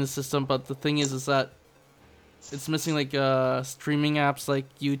early on in the system, but the thing is that it's missing like streaming apps like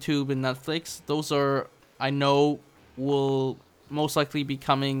YouTube and Netflix. Those are, I know, will most likely be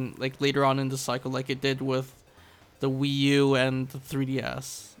coming like later on in the cycle, like it did with the Wii U and the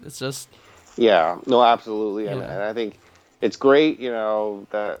 3DS. It's just Yeah, no, absolutely, and Yeah. I think it's great,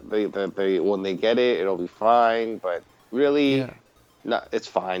 that they when they get it, it'll be fine. But really, yeah. no, it's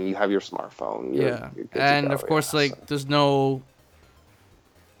fine. You have your smarphone. You're good to And go, of course, yeah, like so. there's no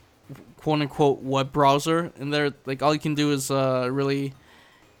quote unquote web browser in there. Like all you can do is really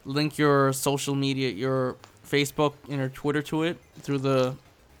link your social media, your Facebook and your Twitter to it through the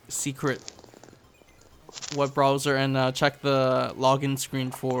secret web browser, and check the login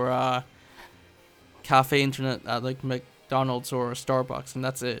screen for cafe internet at like McDonald's or Starbucks, and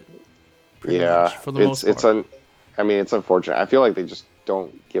that's it. Pretty Yeah, much for the most it's part. I mean, it's unfortunate. I feel like they just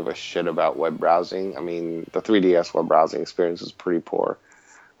don't give a shit about web browsing. I mean, the 3DS web browsing experience is pretty poor.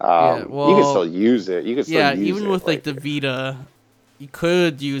 Yeah, You can well, still use it. You can still yeah, use even it. with like Like, the Vita, you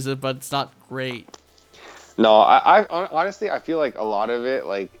could use it, but it's not great. no, honestly, I feel like a lot of it,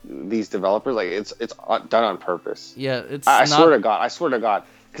 like these developers, like it's done on purpose. Yeah, it's I swear not. to God,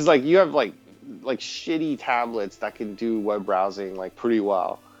 because like you have like shitty tablets that can do web browsing like pretty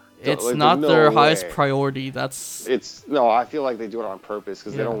well. It's Like, there's not no their highest way. priority. That's It's no, I feel like they do it on purpose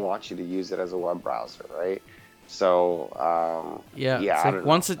because they yeah, don't want you to use it as a web browser, right? So, yeah. yeah, It's I like don't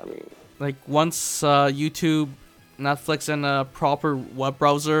know. I mean, once YouTube, Netflix, and a proper web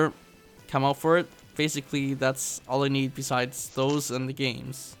browser come out for it, basically that's all I need besides those and the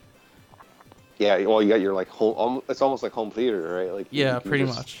games. yeah, well, you got your like home. It's almost like home theater, right? Like you Yeah, can pretty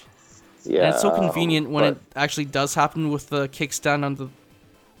just, much. And yeah, it's so convenient when it but actually does happen with the kickstand on the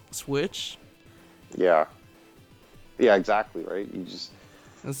Switch. yeah, yeah, exactly, right? You just,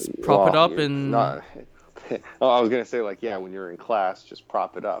 Just prop it well, up you're and not. Oh, I was gonna say like, yeah, when you're in class, just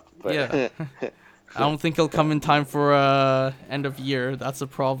prop it up, yeah. but I don't think it'll come in time for end of year. That's a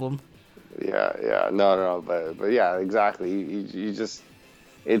problem. yeah, no, but yeah, exactly. You just,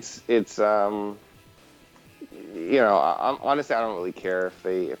 it's. I'm honestly, I don't really care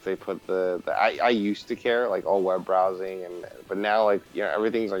if they put I used to care like all web browsing but now like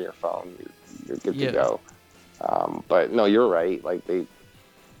everything's on your phone. You're good to Yeah. go. But no, you're right. Like they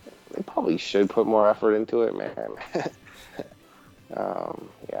probably should put more effort into it, man.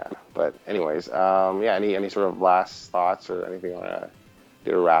 Yeah. But anyways, yeah. Any sort of last thoughts or anything you want to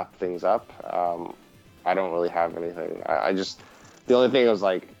do to wrap things up? I don't really have anything. I just the only thing was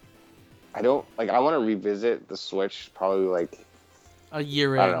like. I don't like. I want to revisit the Switch. Probably like A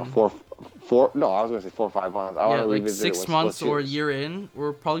year I don't know, in. four. No, I was gonna say 4 or 5 months. I want Yeah, to like revisit it when 6 months or a Splatoon. year in,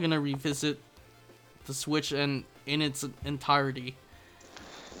 we're probably gonna revisit the Switch and in its entirety.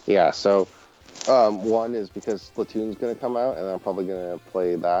 Yeah. So, one is because Splatoon's gonna come out, and I'm probably gonna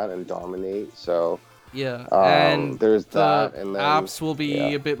play that and dominate. So, Yeah, and there's the that, and then apps will be yeah,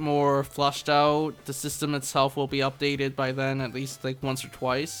 a bit more flushed out. The system itself will be updated by then, at least like once or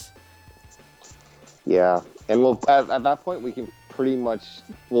twice. yeah, and we'll at that point we'll pretty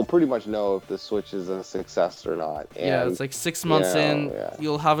much know if the Switch is a success or not. Yeah, And it's like 6 months in, yeah.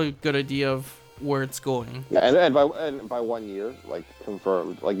 you'll have a good idea of where it's going. Yeah, and by 1 year, like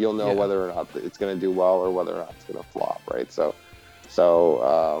confirmed, like you'll know Yeah. whether or not it's going to do well or whether or not it's going to flop, right? So, it's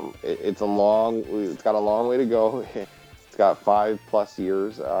got a long way to go. It's got 5+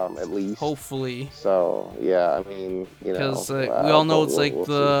 years, at least. Hopefully. So yeah, I mean, Because we all know it's like we'll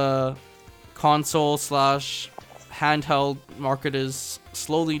see. the console slash handheld market is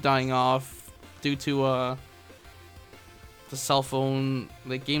slowly dying off due to the cell phone,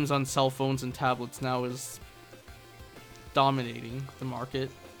 like games on cell phones and tablets now is dominating the market.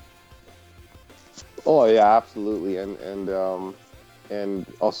 Oh yeah, absolutely, and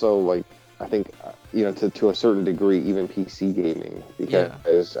also like I think to a certain degree even PC gaming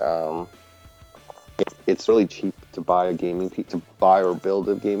because it's really cheap to buy to buy or build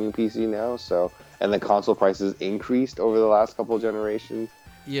a gaming PC now. So and the console prices increased over the last couple of generations.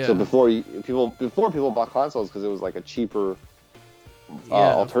 Yeah. So before people bought consoles because it was like a cheaper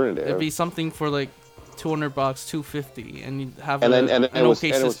alternative. It'd be something for like $200, $250, and you'd have and then an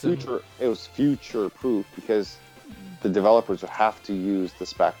okay system. It was future proof because the developers would have to use the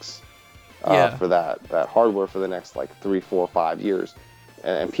specs for that hardware for the next like 3, 4, 5 years,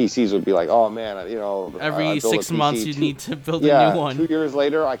 and PCs would be like, oh man, Every 6 months you need to build a new one. 2 years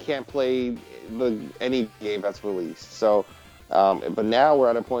later I can't play any game that's released. So, but now we're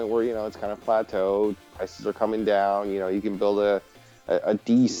at a point where it's kind of plateaued. Prices are coming down. You can build a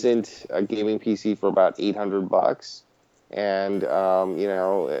decent gaming PC for about $800, and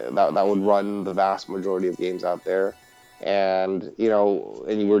that would run the vast majority of games out there. And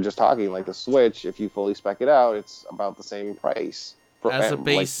and you were just talking like the Switch. If you fully spec it out, it's about the same price as a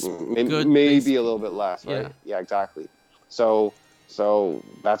base, maybe a little bit less, right? Yeah, exactly. So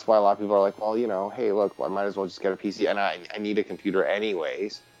that's why a lot of people are like, well, hey, look, I might as well just get a PC, and I need a computer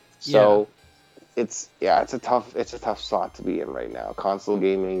anyways. So. It's a tough slot to be in right now, console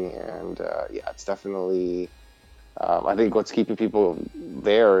gaming, and it's definitely. I think what's keeping people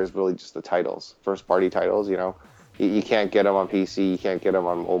there is really just the titles, first party titles. You can't get them on PC, you can't get them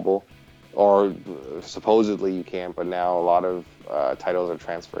on mobile, or supposedly you can, but now a lot of titles are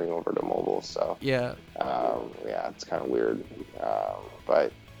transferring over to mobile. So it's kind of weird,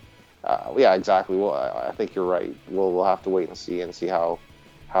 but yeah, exactly. Well, I think you're right. We'll have to wait and see how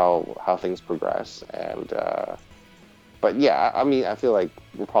how things progress. And but yeah, I mean, I feel like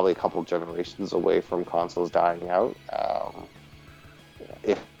we're probably a couple generations away from consoles dying out.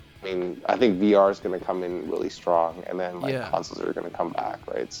 If I mean, I think VR is going to come in really strong, and then like Yeah. consoles are going to come back,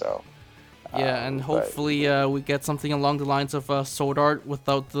 right? So Yeah, and hopefully we get something along the lines of Sword Art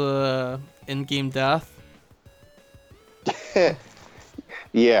without the in-game death.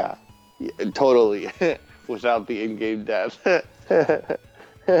 yeah, totally, without the in-game death.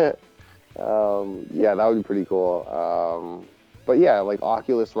 Yeah, that would be pretty cool. But yeah, like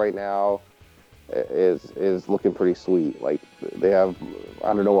Oculus right now is looking pretty sweet. Like they have,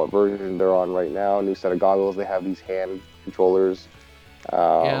 I don't know what version they're on right now. New set of goggles. They have these hand controllers.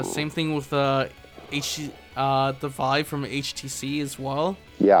 Yeah, same thing with the Vive from HTC as well.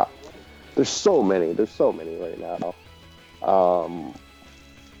 Yeah, there's so many. There's so many right now.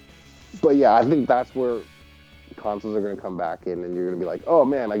 But yeah, I think that's where consoles are going to come back in, and you're going to be like, oh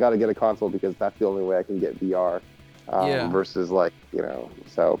man, I got to get a console because that's the only way I can get VR. Yeah. Versus like, you know,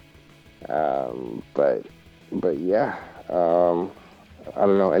 so. But yeah. I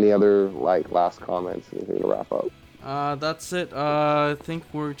don't know. Any other like last comments? Anything to wrap up? That's it. I think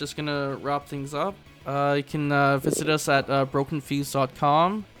we're just gonna wrap things up. You can visit us at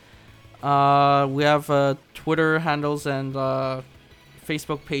brokenfuse.com. We have Twitter handles and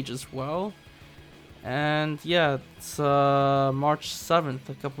Facebook page as well. And yeah, it's March 7th,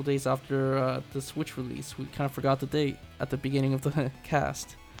 a couple days after the Switch release. We kind of forgot the date at the beginning of the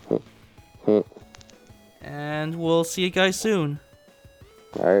cast. And we'll see you guys soon.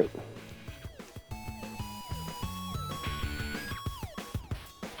 All right.